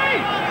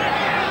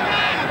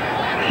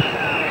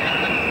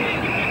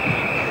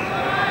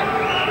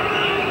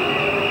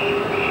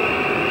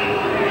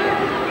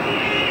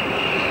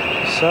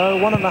 So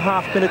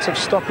 1.5 minutes of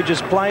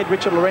stoppages played.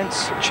 Richard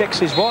Lawrence checks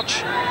his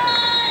watch.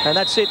 And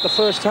that's it, the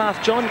first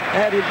half. John,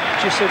 how did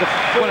you see the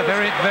first? Well, a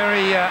very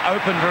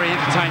open, very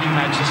entertaining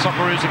match. The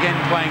Socceroos again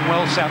playing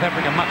well. South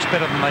Africa much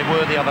better than they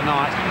were the other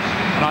night.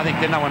 And I think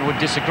that no one would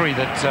disagree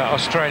that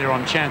Australia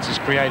on chances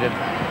created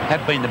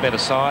had been the better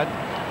side.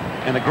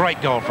 And a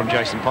great goal from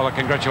Jason Polak.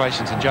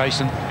 Congratulations to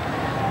Jason.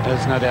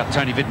 There's no doubt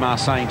Tony Vidmar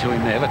saying to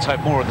him there, let's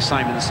hope more of the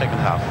same in the second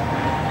half.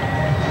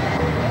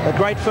 A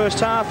great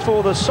first half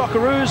for the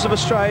Socceroos of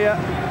Australia.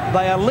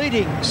 They are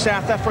leading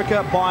South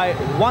Africa by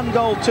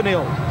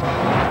 1-0.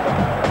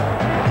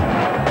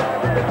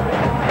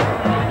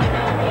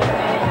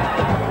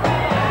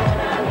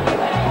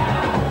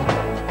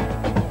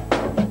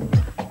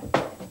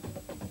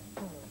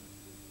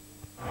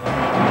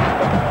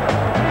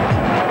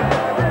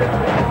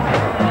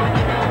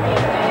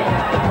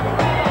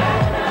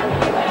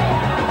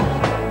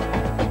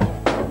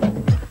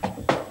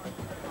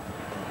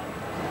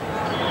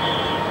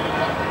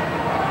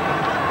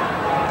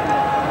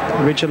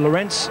 Richard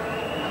Lawrence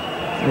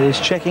is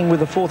checking with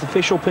the fourth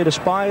official, Peter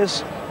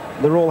Spires.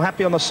 They're all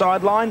happy on the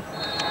sideline.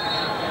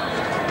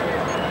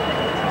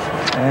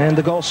 And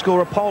the goal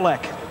scorer,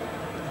 Polak,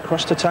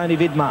 across to Tony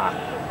Vidmar.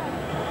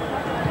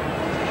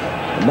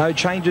 No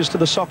changes to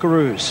the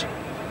Socceroos.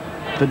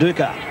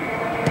 Viduka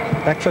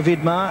back for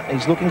Vidmar.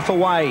 He's looking for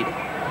Wade.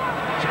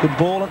 It's a good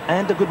ball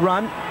and a good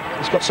run.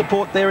 He's got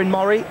support there in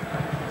Murray.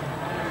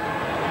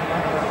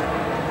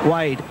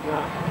 Wade.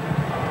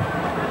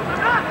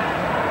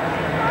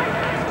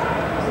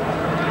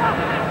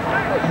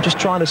 I'm just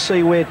trying to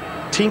see where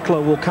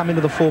Tinkler will come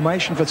into the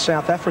formation for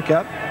South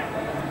Africa.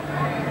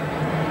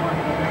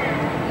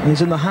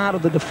 He's in the heart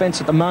of the defence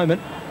at the moment,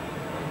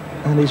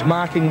 and he's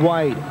marking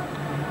Wade.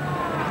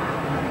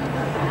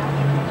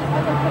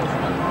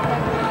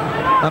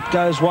 Up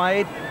goes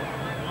Wade.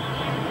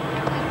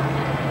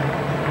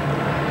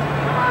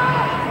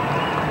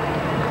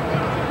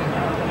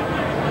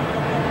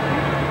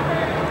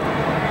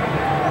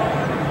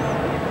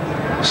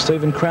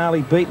 Stephen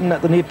Crowley beaten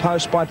at the near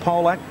post by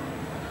Polak.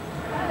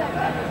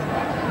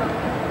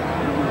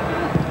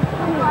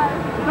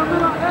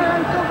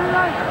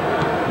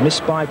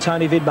 Missed by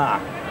Tony Vidmar.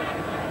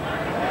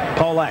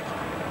 Polak.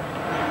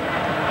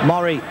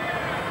 Murray.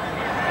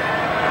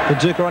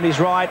 Viduka on his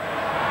right.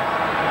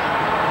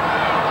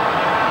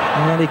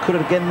 And he could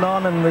have gotten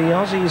on, and the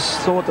Aussies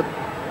thought that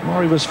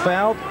Murray was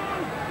fouled.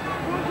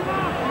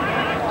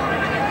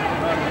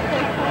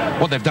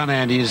 What they've done,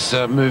 Andy, is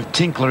moved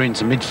Tinkler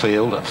into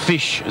midfield.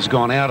 Fish has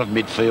gone out of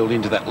midfield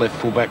into that left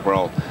full-back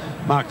role.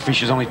 Mark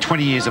Fish is only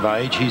 20 years of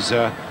age. He's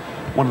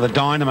one of the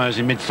dynamos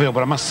in midfield,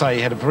 but I must say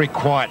he had a very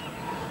quiet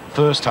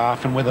first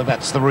half, and whether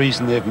that's the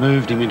reason they've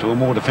moved him into a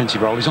more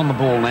defensive role. He's on the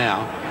ball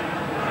now,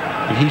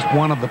 and he's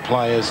one of the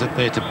players that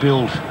they're to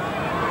build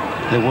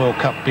their World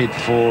Cup bid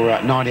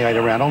for 98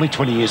 around, only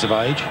 20 years of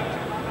age,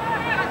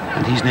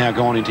 and he's now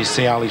gone into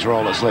Siali's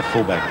role as left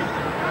fullback.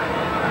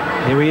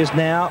 Here he is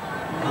now.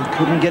 He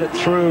couldn't get it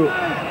through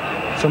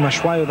from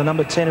Ashwayo, the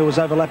number 10, who was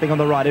overlapping on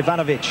the right.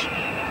 Ivanovic.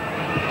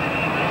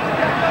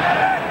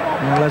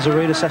 Now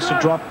Lazaridis has to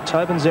drop.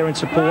 Tobin's there in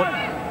support.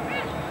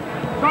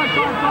 Right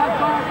side.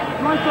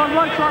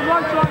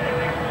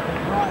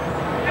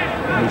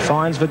 He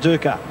finds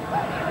Viduka.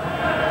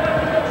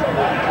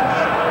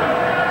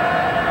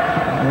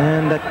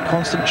 And that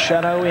constant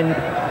shadow in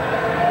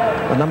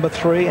the number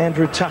 3,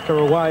 Andrew Tucker,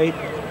 away.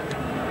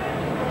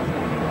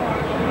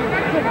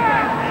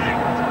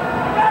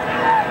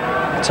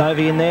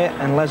 Tovey in there,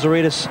 and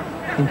Lazaridis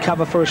in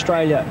cover for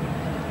Australia.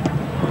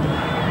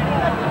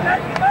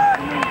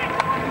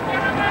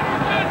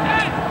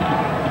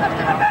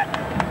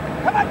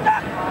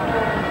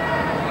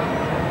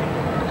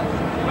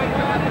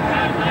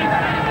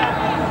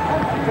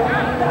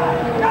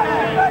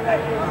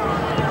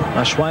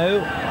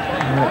 Ashwayo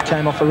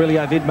came off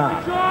Aurelio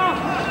Vidmar.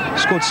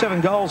 Scored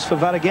 7 goals for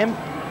Waregem.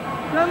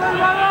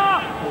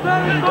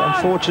 And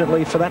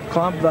unfortunately for that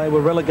club, they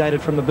were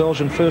relegated from the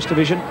Belgian First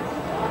Division.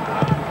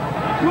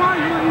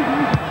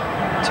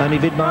 Tony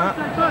Vidmar.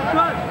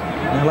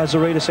 Now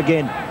Lazaridis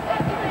again.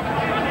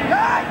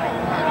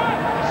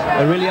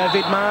 Aurelio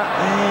Vidmar,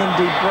 and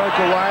he broke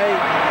away.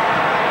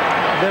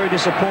 Very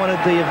disappointed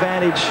the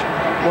advantage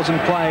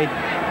wasn't played.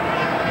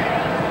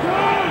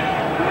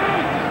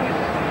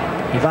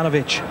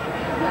 Ivanovic.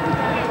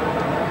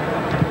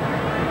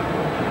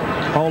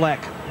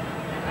 Polak.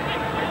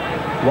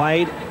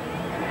 Wade.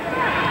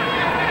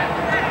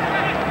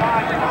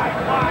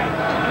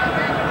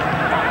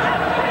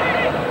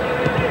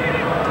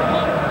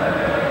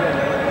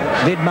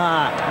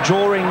 Vidmar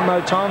drawing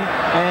Motong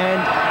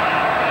and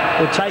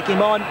will take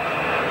him on.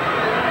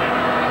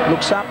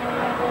 Looks up,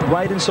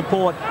 Wade in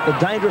support. The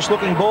dangerous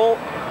looking ball.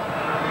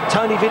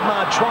 Tony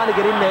Vidmar trying to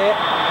get in there.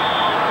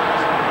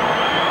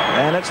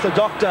 And it's the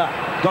Dr.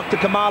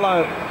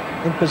 Khumalo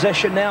in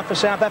possession now for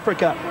South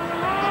Africa.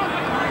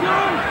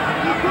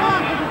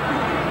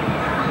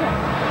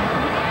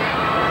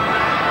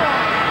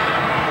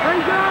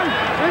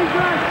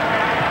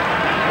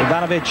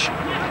 Ivanovic,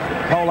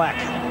 Polak,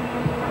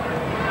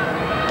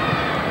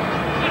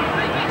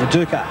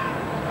 Viduka.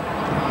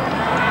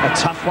 A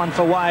tough one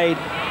for Wade.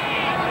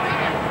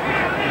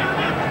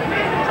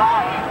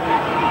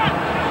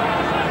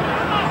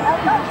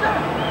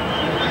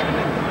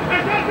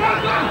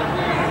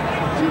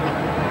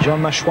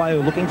 John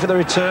Mashweu looking for the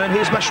return.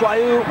 Here's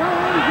Mashweu.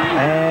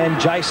 And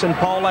Jason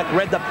Polak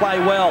read the play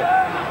well.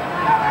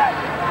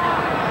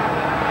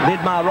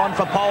 Vidmar on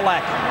for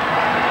Polak.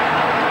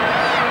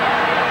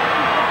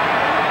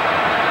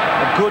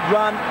 A good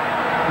run.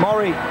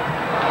 Maury.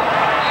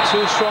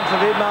 Too strong for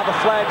Vidmar. The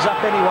flag's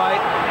up anyway.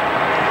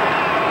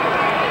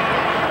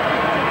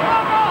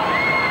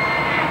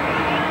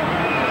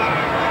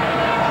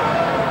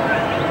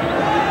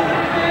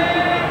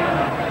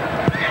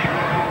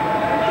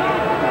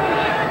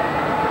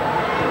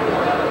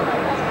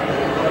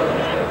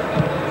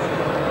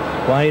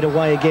 Wade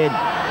away again.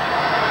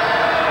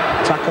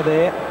 Tucker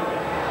there.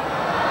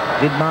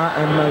 Vidmar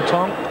and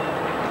Motong.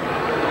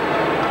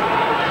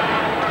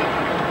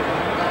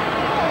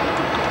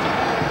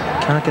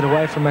 Can't get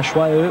away from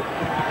Mashweu.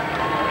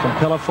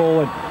 Compella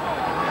forward.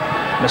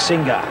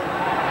 Masinga.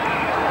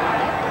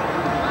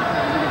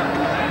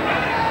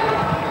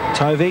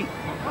 Tovey.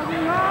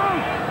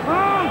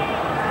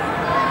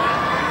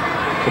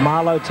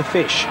 Khumalo to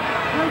Fish.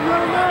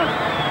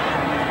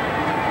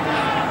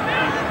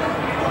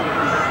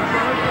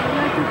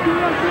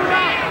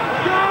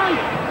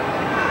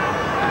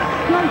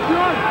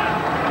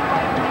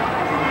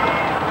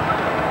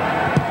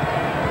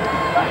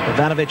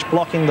 Ivanovic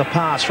blocking the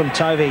pass from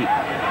Tovey.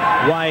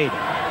 Wade.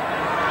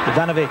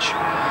 Ivanovic.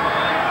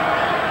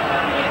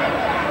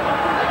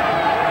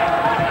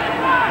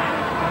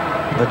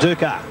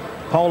 Viduka.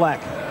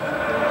 Polak.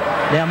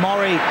 Now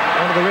Maury,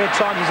 one of the rare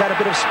times he's had a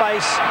bit of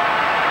space.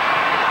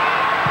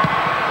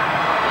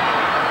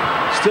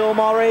 Still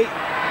Maury.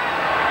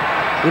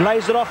 He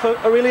lays it off for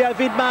Aurelio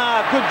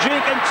Vidmar. Good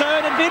jink and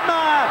turn, and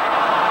Vidmar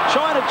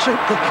trying to cheat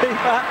the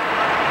keeper.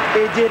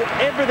 He did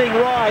everything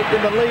right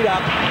in the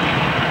lead-up,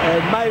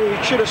 and maybe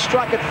he should have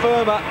struck it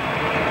firmer,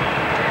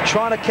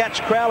 trying to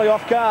catch Crowley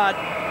off guard.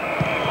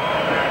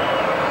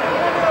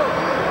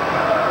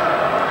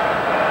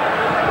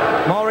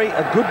 Maury,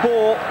 a good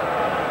ball.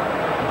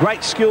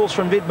 Great skills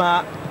from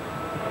Vidmar.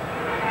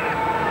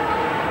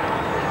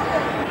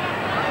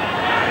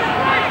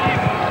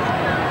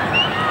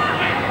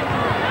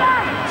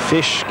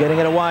 Fish getting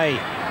it away.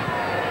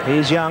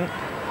 Here's Young.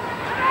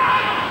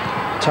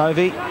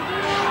 Tovey.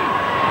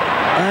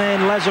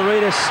 And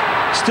Lazaridis.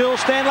 Still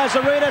Stan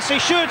Lazaridis. He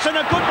shoots, and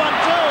a good one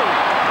too.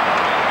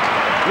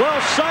 Well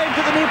saved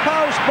to the near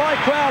post by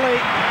Crowley.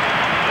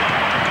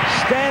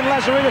 Stan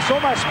Lazaridis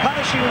almost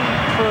punishing him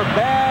for a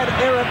bad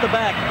error at the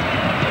back.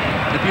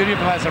 The beauty of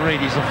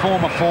Lazaridis, a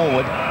former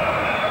forward,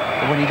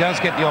 but when he does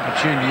get the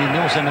opportunity, he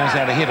also knows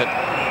how to hit it.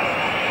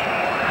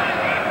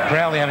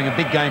 Crowley having a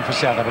big game for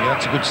South Africa.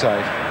 That's a good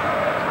save.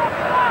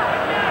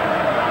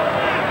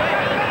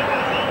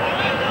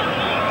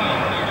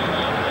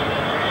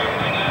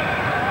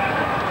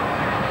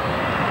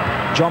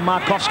 John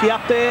Markowski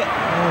up there,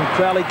 and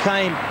Crowley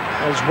came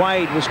as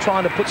Wade was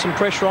trying to put some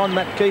pressure on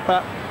that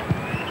keeper.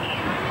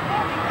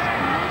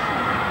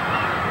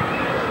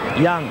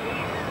 Young,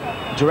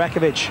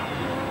 Durakovic.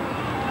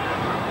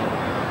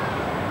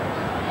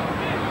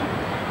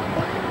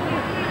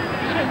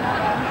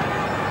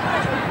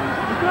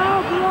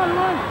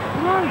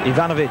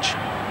 Ivanovic.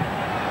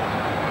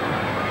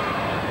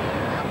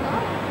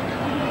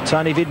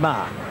 Tony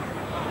Vidmar.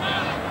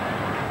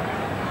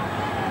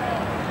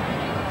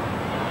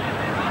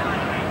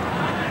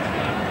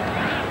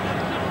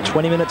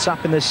 "20 minutes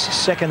up in this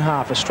second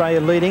half.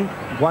 Australia leading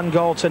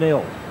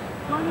 1-0.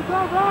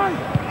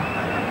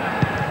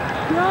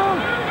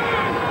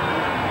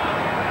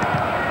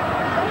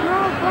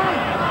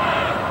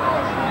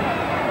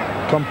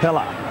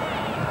 Compella.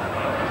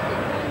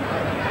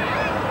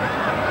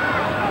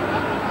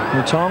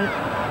 Mutong.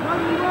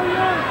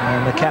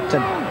 And the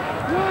captain.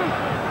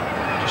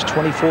 Just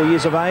 24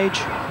 years of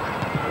age.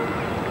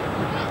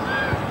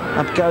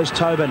 Up goes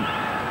Tobin.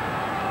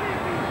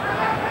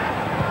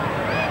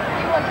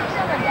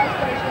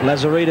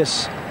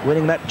 Lazaridis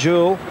winning that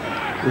duel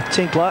with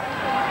Tinkler.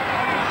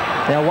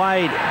 Now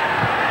Wade.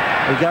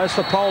 He goes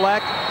for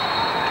Polak.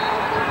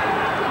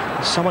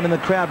 Someone in the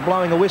crowd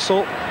blowing a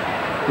whistle.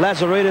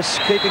 Lazaridis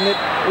keeping it.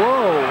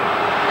 Whoa.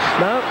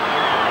 No.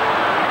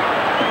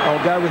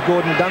 I'll go with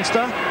Gordon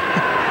Dunster.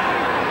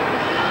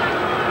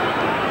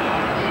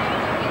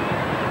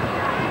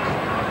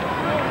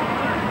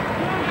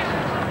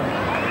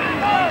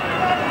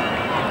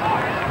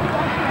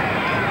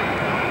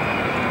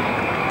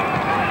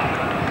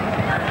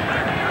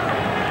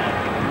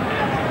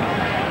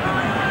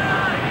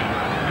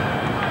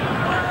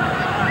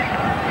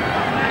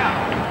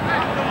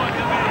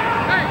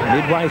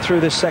 midway through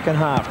this second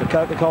half. The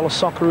Coca-Cola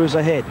Socceroos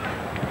ahead.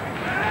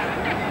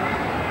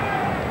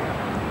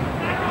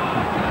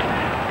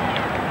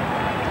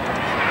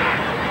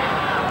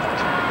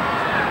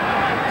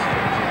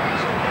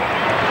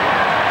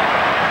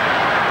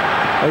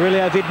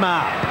 Aurelio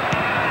Vidmar.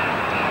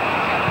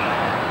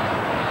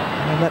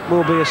 And that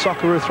will be a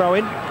Socceroo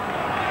throw-in.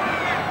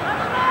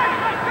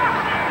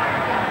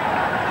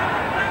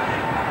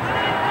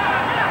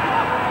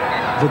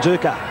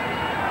 Viduka.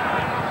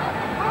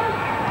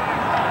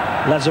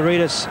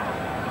 Lazaridis.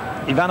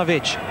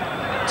 Ivanovic.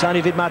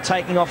 Tony Vidmar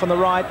taking off on the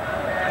right.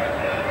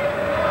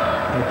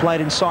 And played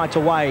inside to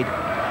Wade.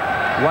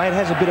 Wade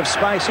has a bit of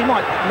space. He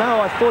might...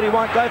 No, I thought he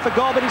won't go for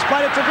goal, but he's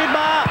played it to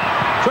Vidmar.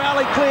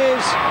 Crowley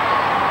clears.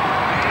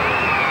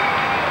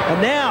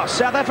 And now,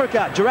 South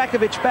Africa,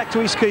 Jurakovic back to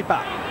his keeper.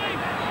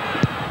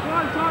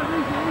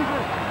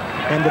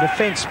 And the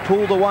defence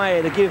pulled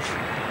away to give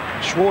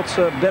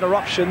Schwarzer better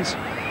options.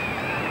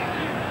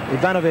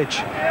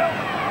 Ivanovic.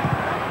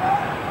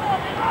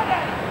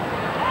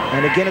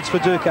 And again it's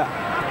Viduka.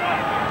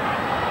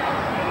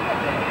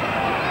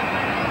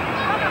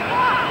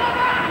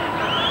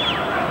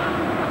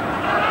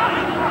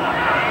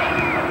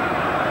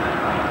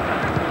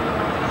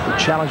 The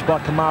challenge by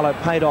Kamalo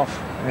paid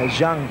off as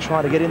Young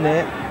tried to get in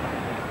there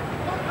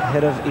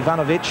ahead of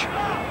Ivanovic.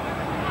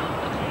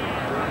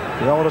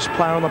 The oldest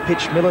player on the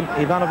pitch, Milan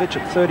Ivanovic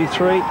at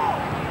 33.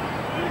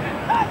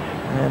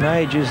 And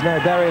age is no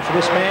barrier for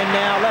this man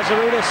now.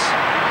 Lazaridis.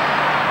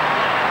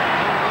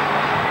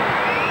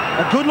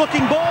 A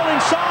good-looking ball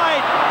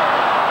inside.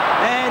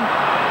 And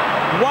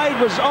Wade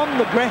was on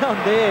the ground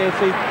there. If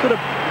he could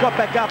have got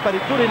back up, but he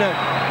put in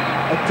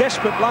a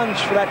desperate lunge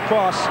for that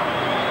cross.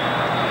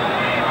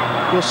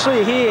 You'll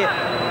see here.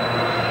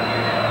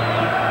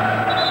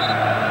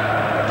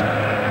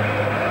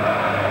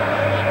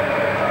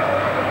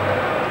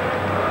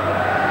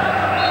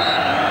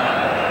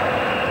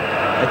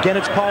 Again,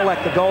 it's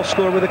Polak, the goal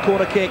scorer, with a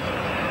corner kick.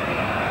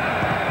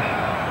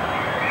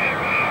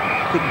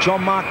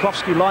 John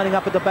Markovski lining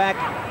up at the back.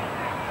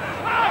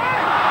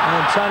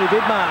 And Tony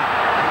Vidmar.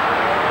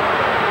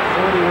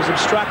 Thought he was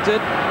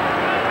obstructed.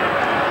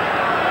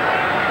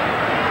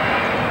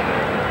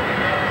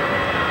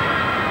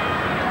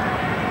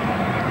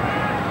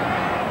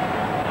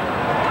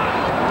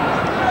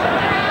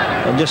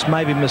 And just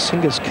maybe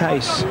Masinga's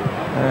case.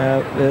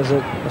 There's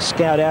a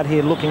scout out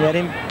here looking at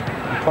him.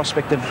 The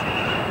prospect of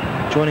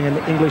joining an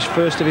English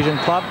First Division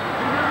club.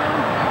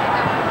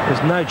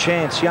 There's no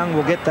chance Young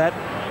will get that.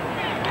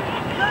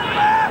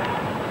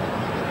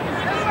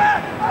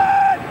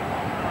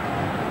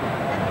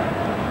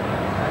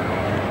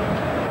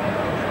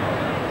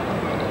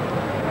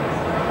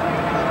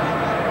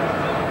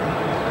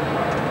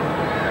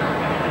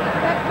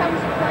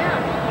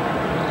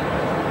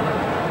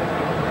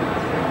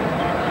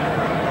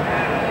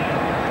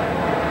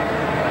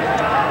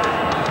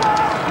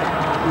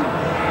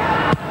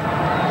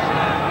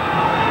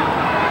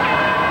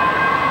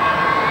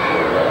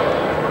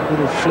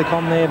 Flick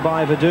on there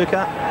by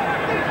Viduka.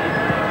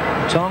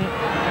 Tong,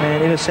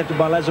 and intercepted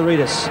by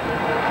Lazaridis.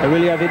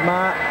 Aurelio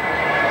Vidmar.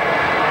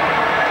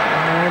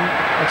 And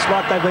it's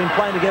like they've been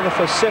playing together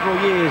for several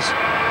years.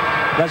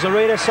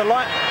 Lazaridis, a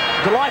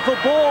delightful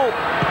ball.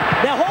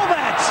 Now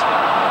Horvath.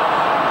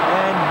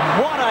 And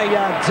what a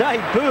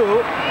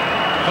debut.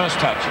 First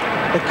touch.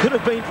 It could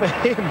have been for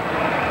him.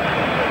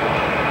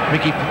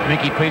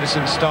 Mickey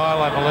Peterson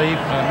style, I believe.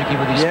 Mickey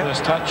with his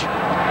first touch.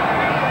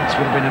 This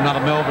would have been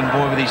another Melbourne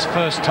boy with his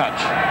first touch.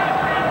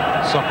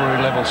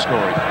 Socceroo level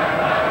scoring.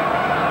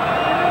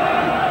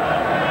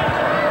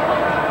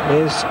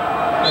 There's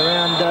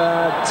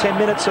around 10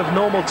 minutes of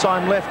normal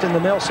time left in the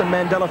Nelson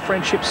Mandela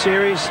Friendship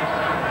Series.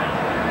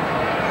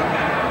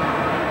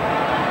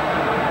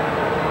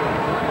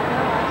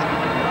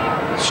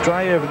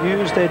 Australia have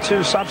used their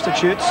two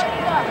substitutes.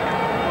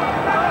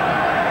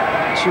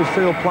 2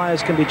 field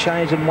players can be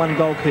changed and 1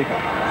 goalkeeper.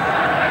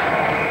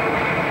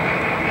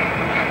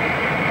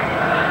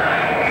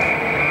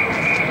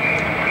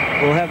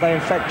 Or have they in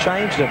fact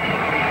changed it?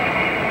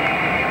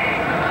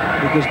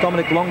 Because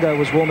Dominic Longo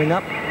was warming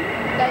up.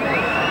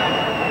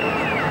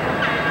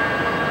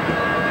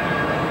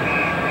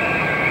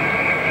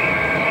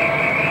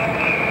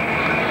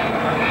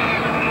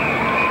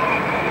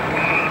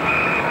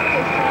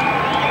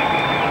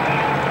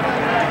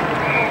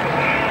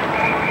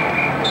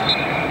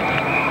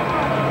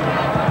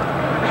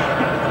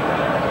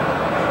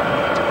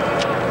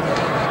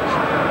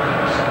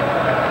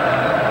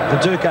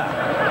 Viduka.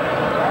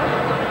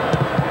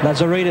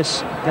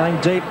 Lazaridis going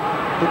deep,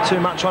 a bit too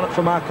much on it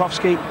for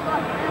Markovski.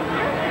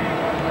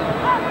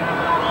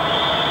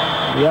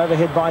 The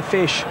overhead by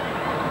Fish.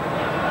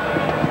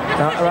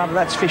 Rather,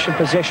 that's Fish in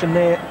possession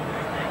there.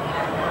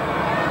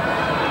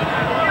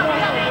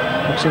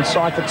 Looks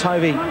inside for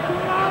Tovey.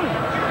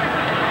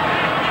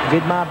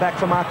 Vidmar back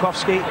for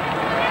Markovski.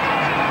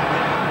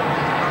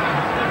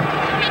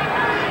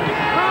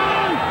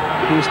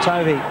 Here's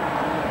Tovey.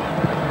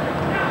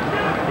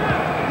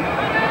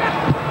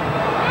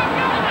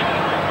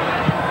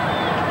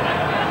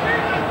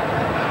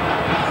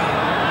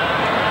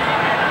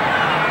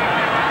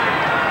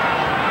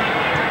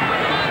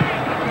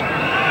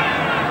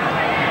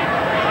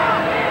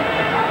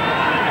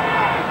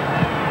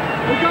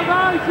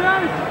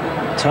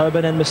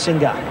 Tobin and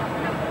Masinga.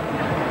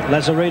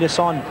 Lazaridis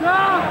on.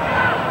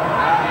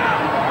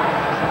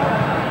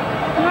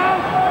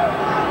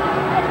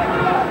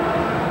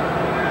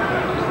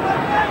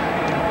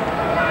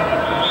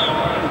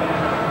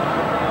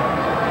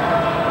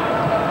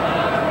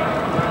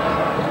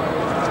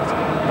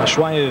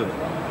 Mashwayu.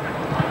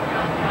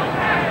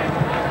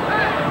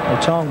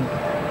 Otong.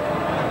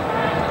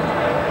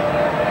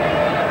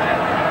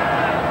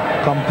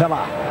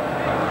 Compella.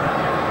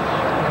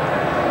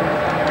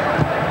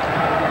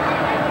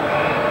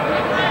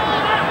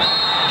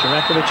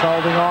 Jurakovic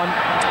holding on.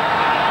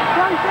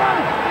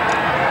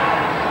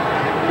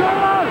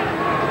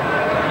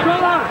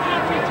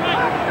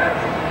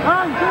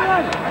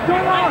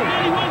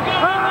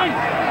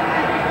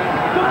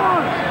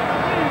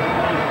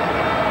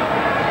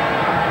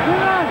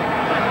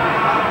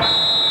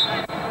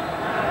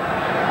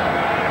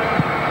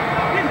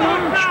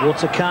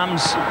 Schwarzer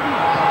comes,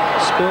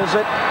 spills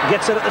it,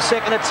 gets it at the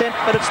second attempt,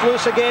 but it's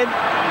loose again.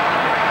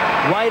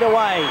 Wade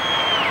away.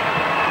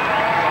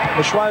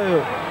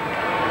 Mashwayu.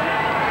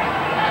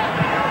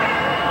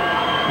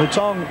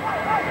 Mutong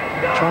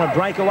trying to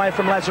break away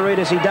from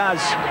Lazaridis. He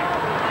does.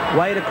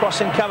 Wade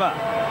across in cover.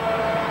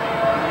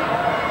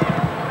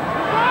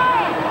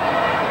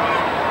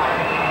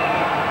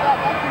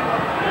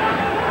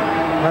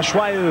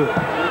 Mashwayu.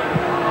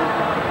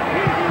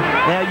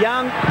 Now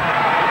Young.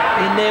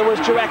 In there was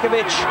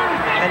Jurakovic,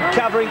 and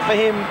covering for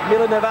him,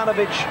 Milan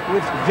Ivanovic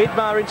with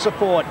Vidmar in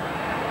support.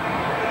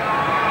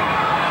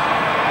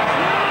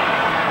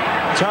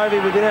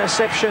 Tovey with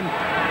interception.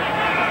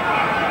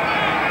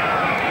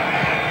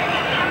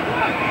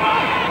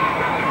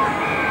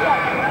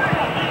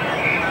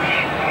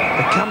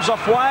 It comes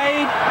off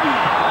Wade.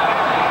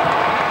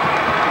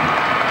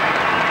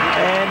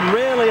 And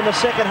rarely in the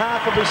second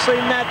half have we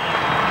seen that.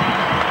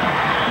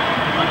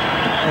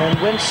 And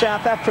when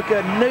South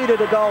Africa needed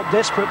a goal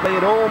desperately,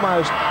 it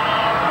almost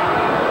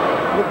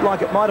looked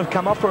like it might have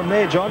come off for him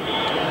there, John.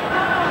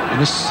 And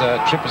this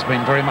trip has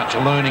been very much a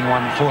learning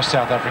one for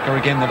South Africa.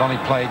 Again, they've only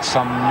played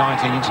some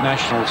 19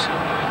 internationals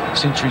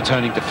since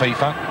returning to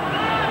FIFA.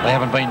 They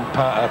haven't been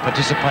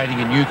participating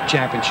in youth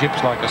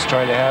championships like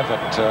Australia have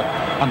at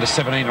under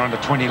 17 or under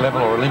 20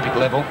 level or Olympic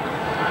level.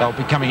 They'll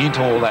be coming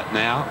into all that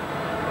now.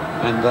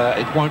 And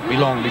it won't be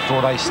long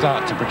before they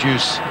start to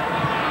produce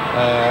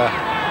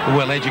a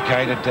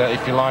well-educated,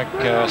 if you like,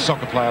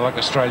 soccer player like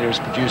Australia is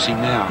producing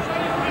now.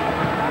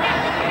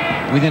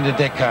 Within a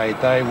decade,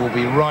 they will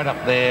be right up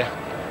there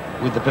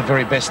with the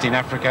very best in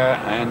Africa,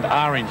 and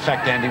are in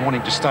fact, Andy,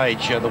 wanting to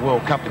stage the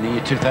World Cup in the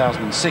year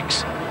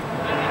 2006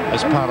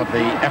 as part of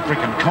the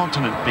African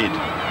continent bid.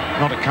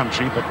 Not a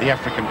country, but the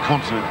African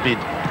continent bid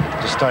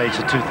to stage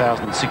the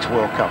 2006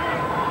 World Cup.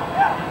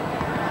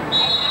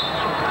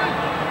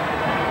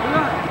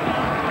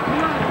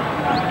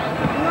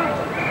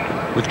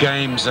 With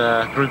games,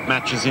 group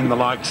matches in the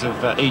likes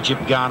of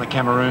Egypt, Ghana,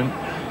 Cameroon,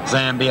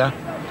 Zambia,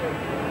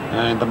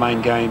 and the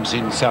main games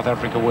in South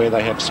Africa where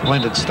they have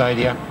splendid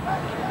stadia,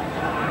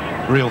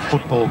 real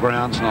football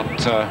grounds, not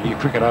your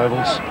cricket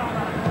ovals.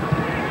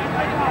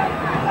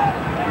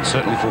 And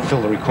certainly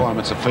fulfil the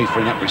requirements of FIFA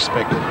in that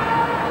respect.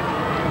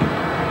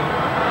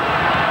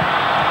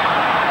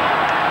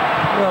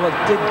 Well, it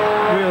did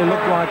really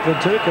look like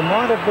Viduka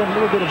might have been a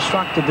little bit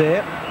obstructed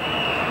there.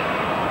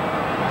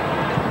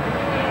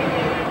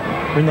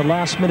 In the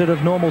last minute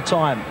of normal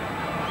time.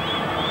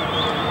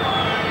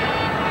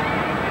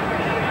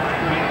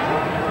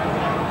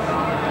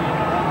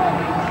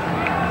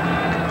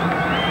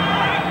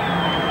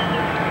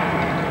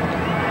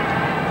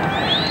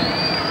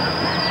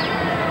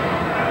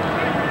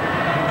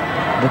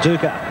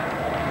 Viduka.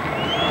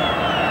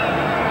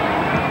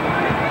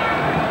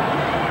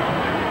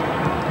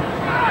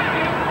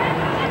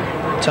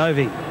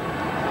 Tovey.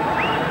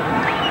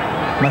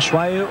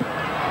 Mashwayu.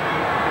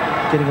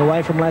 Getting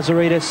away from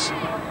Lazaridis.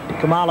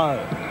 Kamalo.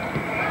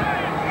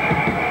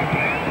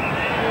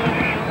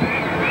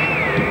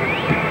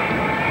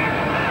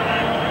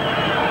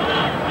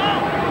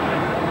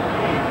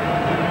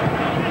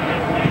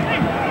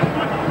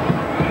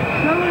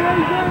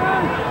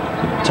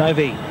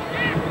 Tovey.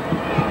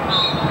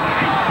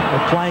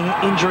 We're playing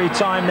injury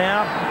time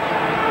now.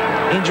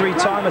 Injury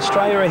time,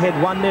 Australia ahead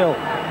 1-0.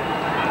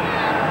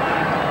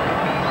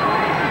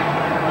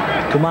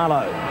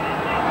 Kumalo.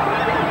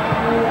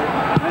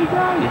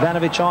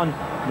 Ivanovic on.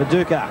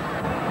 Viduka.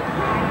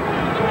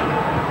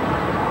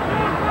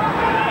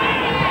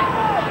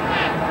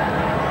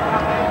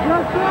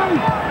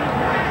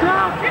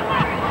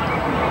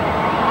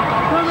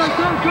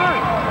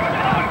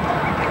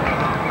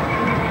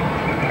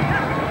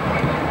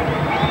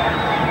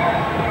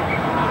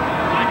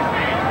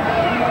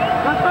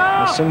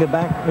 Sing it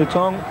back,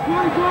 Mutong.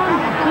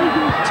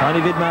 Tony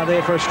Vidmar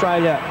there for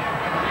Australia.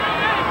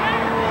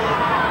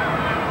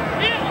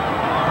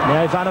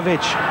 Now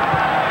Ivanovic.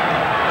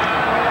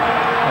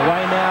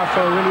 Away now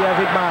for Aurelio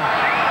Vidmar.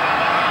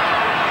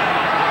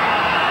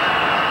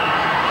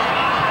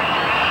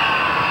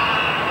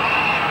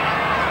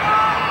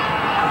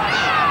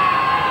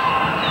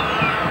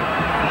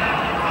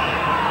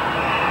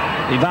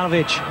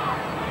 Ivanovic.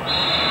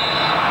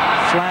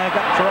 Flag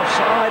up for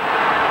offside.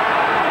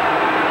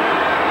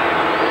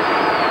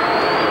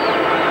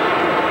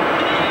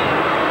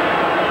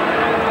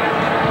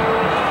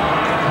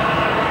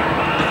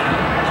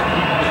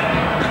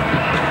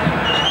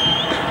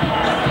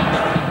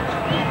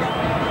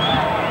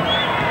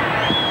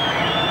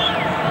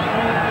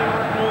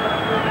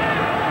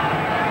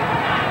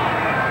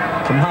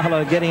 Kamalo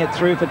getting it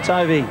through for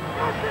Toby.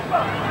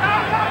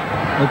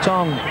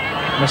 Mutong,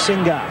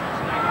 Masinga.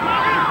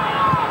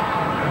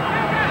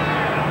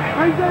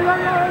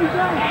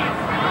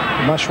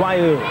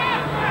 Mashwayu.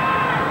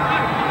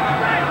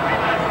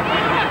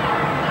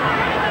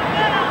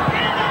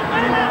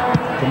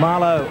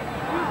 Kamalo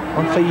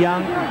on for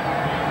Young.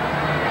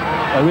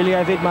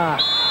 Aurelio Vidmar.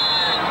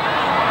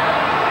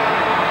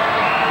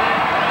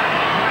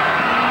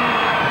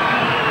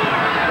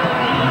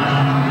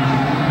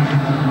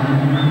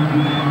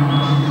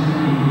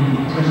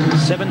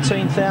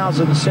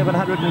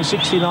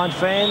 $17,769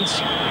 fans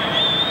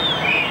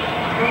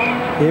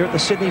here at the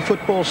Sydney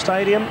Football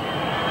Stadium.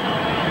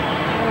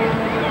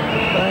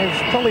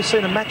 They've probably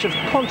seen a match of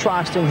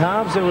contrasting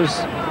halves. There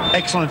was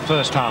excellent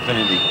first half,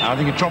 Andy. I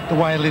think it dropped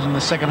away a little in the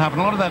second half,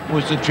 and a lot of that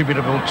was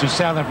attributable to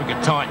South Africa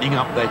tightening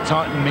up. They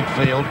tightened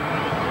midfield.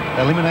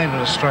 They eliminated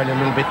Australia a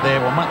little bit there.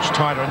 Were much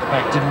tighter at the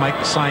back. Didn't make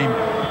the same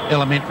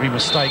elementary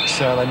mistakes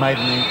they made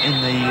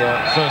in the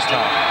first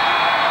half.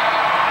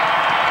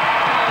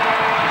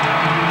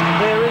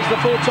 There is the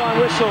full-time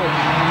whistle.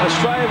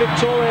 Australia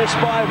victorious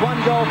by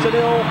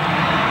 1-0.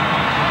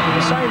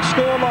 The same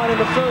scoreline in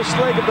the first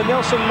leg of the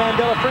Nelson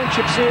Mandela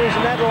Friendship Series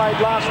in Adelaide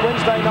last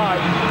Wednesday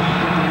night.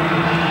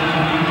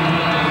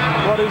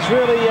 What is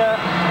really a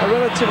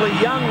relatively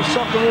young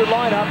Socceroo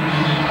lineup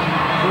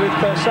with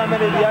so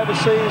many of the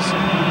overseas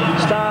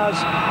stars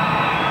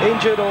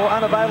injured or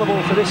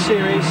unavailable for this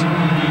series.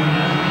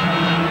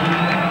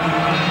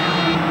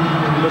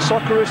 The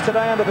Socceroos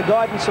today under the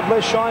guidance of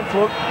Les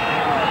Shinefoot.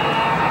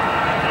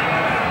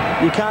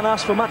 You can't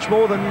ask for much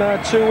more than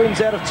 2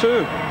 wins out of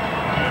 2.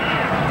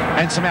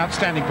 And some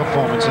outstanding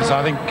performances.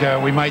 I think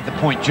we made the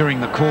point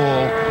during the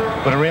call,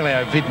 but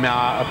Aurelio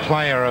Vidmar, a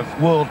player of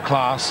world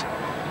class,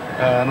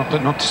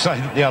 not to say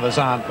that the others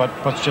aren't, but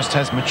just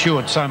has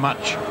matured so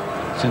much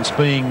since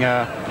playing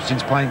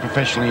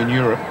professionally in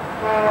Europe.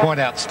 Quite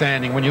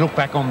outstanding. When you look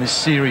back on this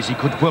series, he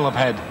could well have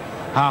had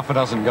half a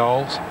dozen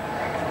goals.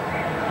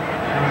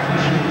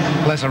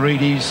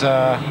 Lazaridis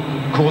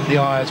caught the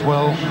eye as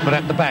well, but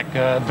at the back,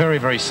 very,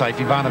 very safe.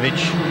 Ivanovic,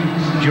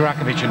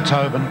 Djurakovic and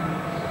Tobin.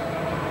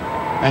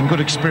 And good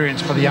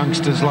experience for the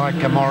youngsters like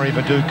Maury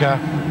Viduka,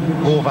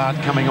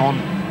 Horvath coming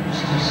on,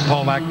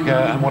 Polak,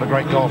 and what a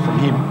great goal from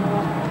him.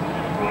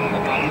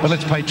 But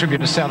let's pay tribute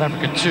to South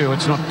Africa too.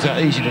 It's not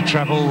easy to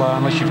travel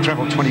unless you've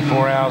travelled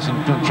 24 hours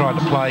and tried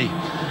to play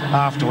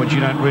afterwards. You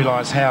don't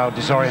realise how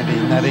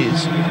disorienting that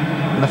is.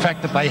 And the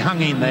fact that they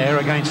hung in there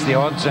against the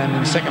odds and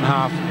in the second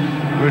half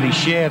really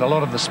shared a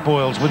lot of the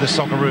spoils with the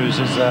Socceroos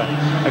is a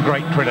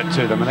great credit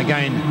to them. And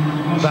again,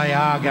 they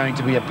are going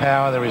to be a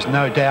power, there is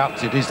no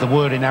doubt. It is the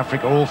word in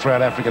Africa, all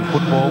throughout African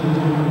football,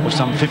 with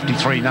some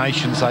 53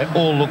 nations. They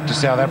all look to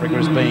South Africa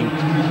as being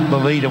the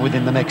leader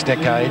within the next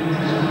decade.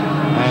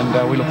 And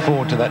we look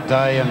forward to that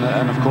day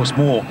and of course,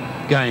 more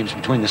games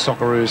between the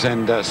Socceroos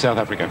and South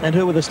Africa. And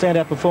who were the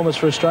standout performers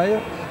for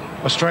Australia?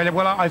 Australia,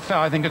 well, I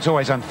think it's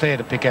always unfair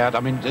to pick out. I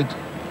mean,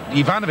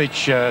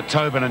 Ivanovic,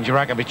 Tobin and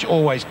Djurakovic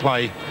always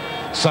play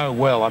so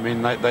well. I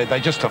mean, they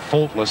just are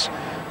faultless.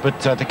 But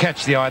to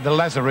catch the eye, the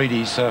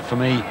Lazaridis for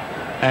me,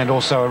 and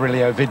also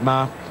Aurelio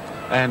Vidmar.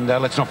 And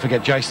let's not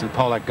forget Jason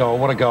Polak goal.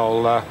 What a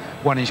goal.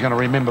 One he's going to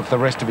remember for the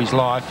rest of his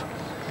life.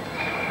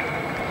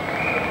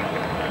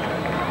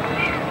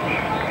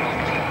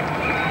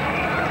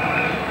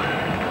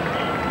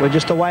 We're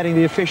just awaiting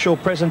the official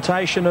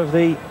presentation of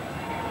the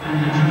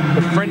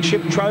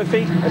Friendship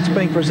Trophy. It's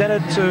being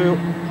presented to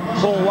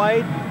Paul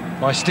Wade.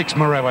 By Stix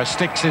Morewa.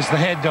 Stix is the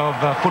head of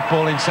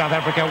football in South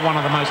Africa, one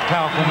of the most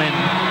powerful men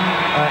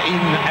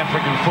in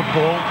African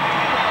football.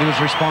 He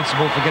was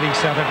responsible for getting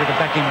South Africa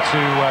back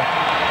into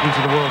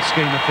the world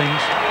scheme of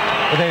things.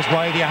 But there's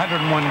Wadey,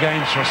 101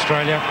 games for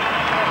Australia.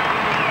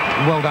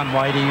 Well done,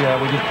 Wadey.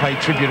 We did pay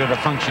tribute at a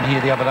function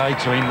here the other day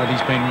to him, that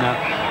he's been a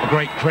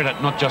great credit,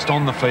 not just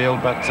on the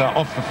field, but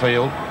off the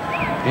field,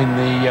 in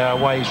the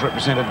way he's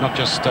represented not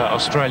just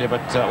Australia,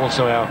 but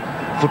also our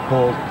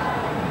football.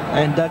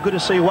 And good to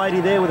see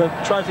Wadey there with a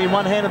trophy in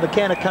one hand and the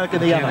can of Coke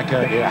in the other.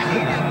 Coke, yeah.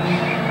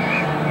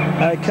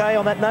 Okay,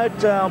 on that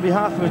note, on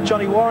behalf of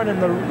Johnny Warren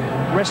and the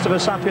rest of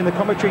us up in the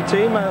commentary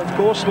team, of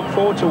course, look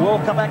forward to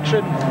World Cup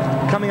action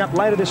coming up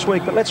later this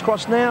week. But let's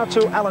cross now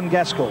to Alan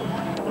Gaskell.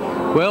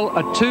 Well,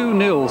 a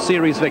 2-0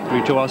 series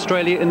victory to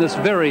Australia in this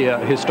very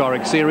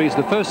historic series.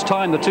 The first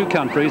time the two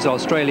countries,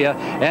 Australia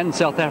and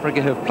South Africa,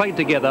 have played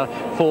together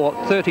for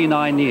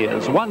 39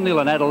 years.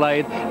 1-0 in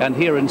Adelaide, and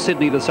here in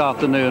Sydney this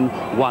afternoon,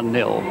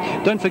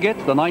 1-0. Don't forget,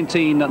 the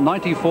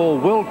 1994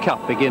 World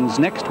Cup begins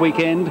next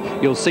weekend.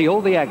 You'll see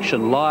all the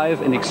action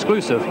live and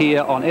exclusive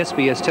here on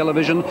SBS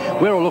television.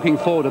 We're all looking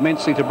forward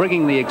immensely to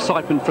bringing the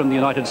excitement from the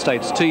United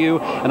States to you,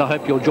 and I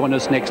hope you'll join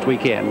us next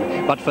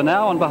weekend. But for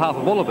now, on behalf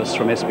of all of us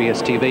from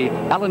SBS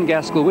TV, Alan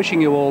Gaskell wishing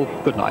you all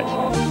good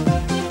night.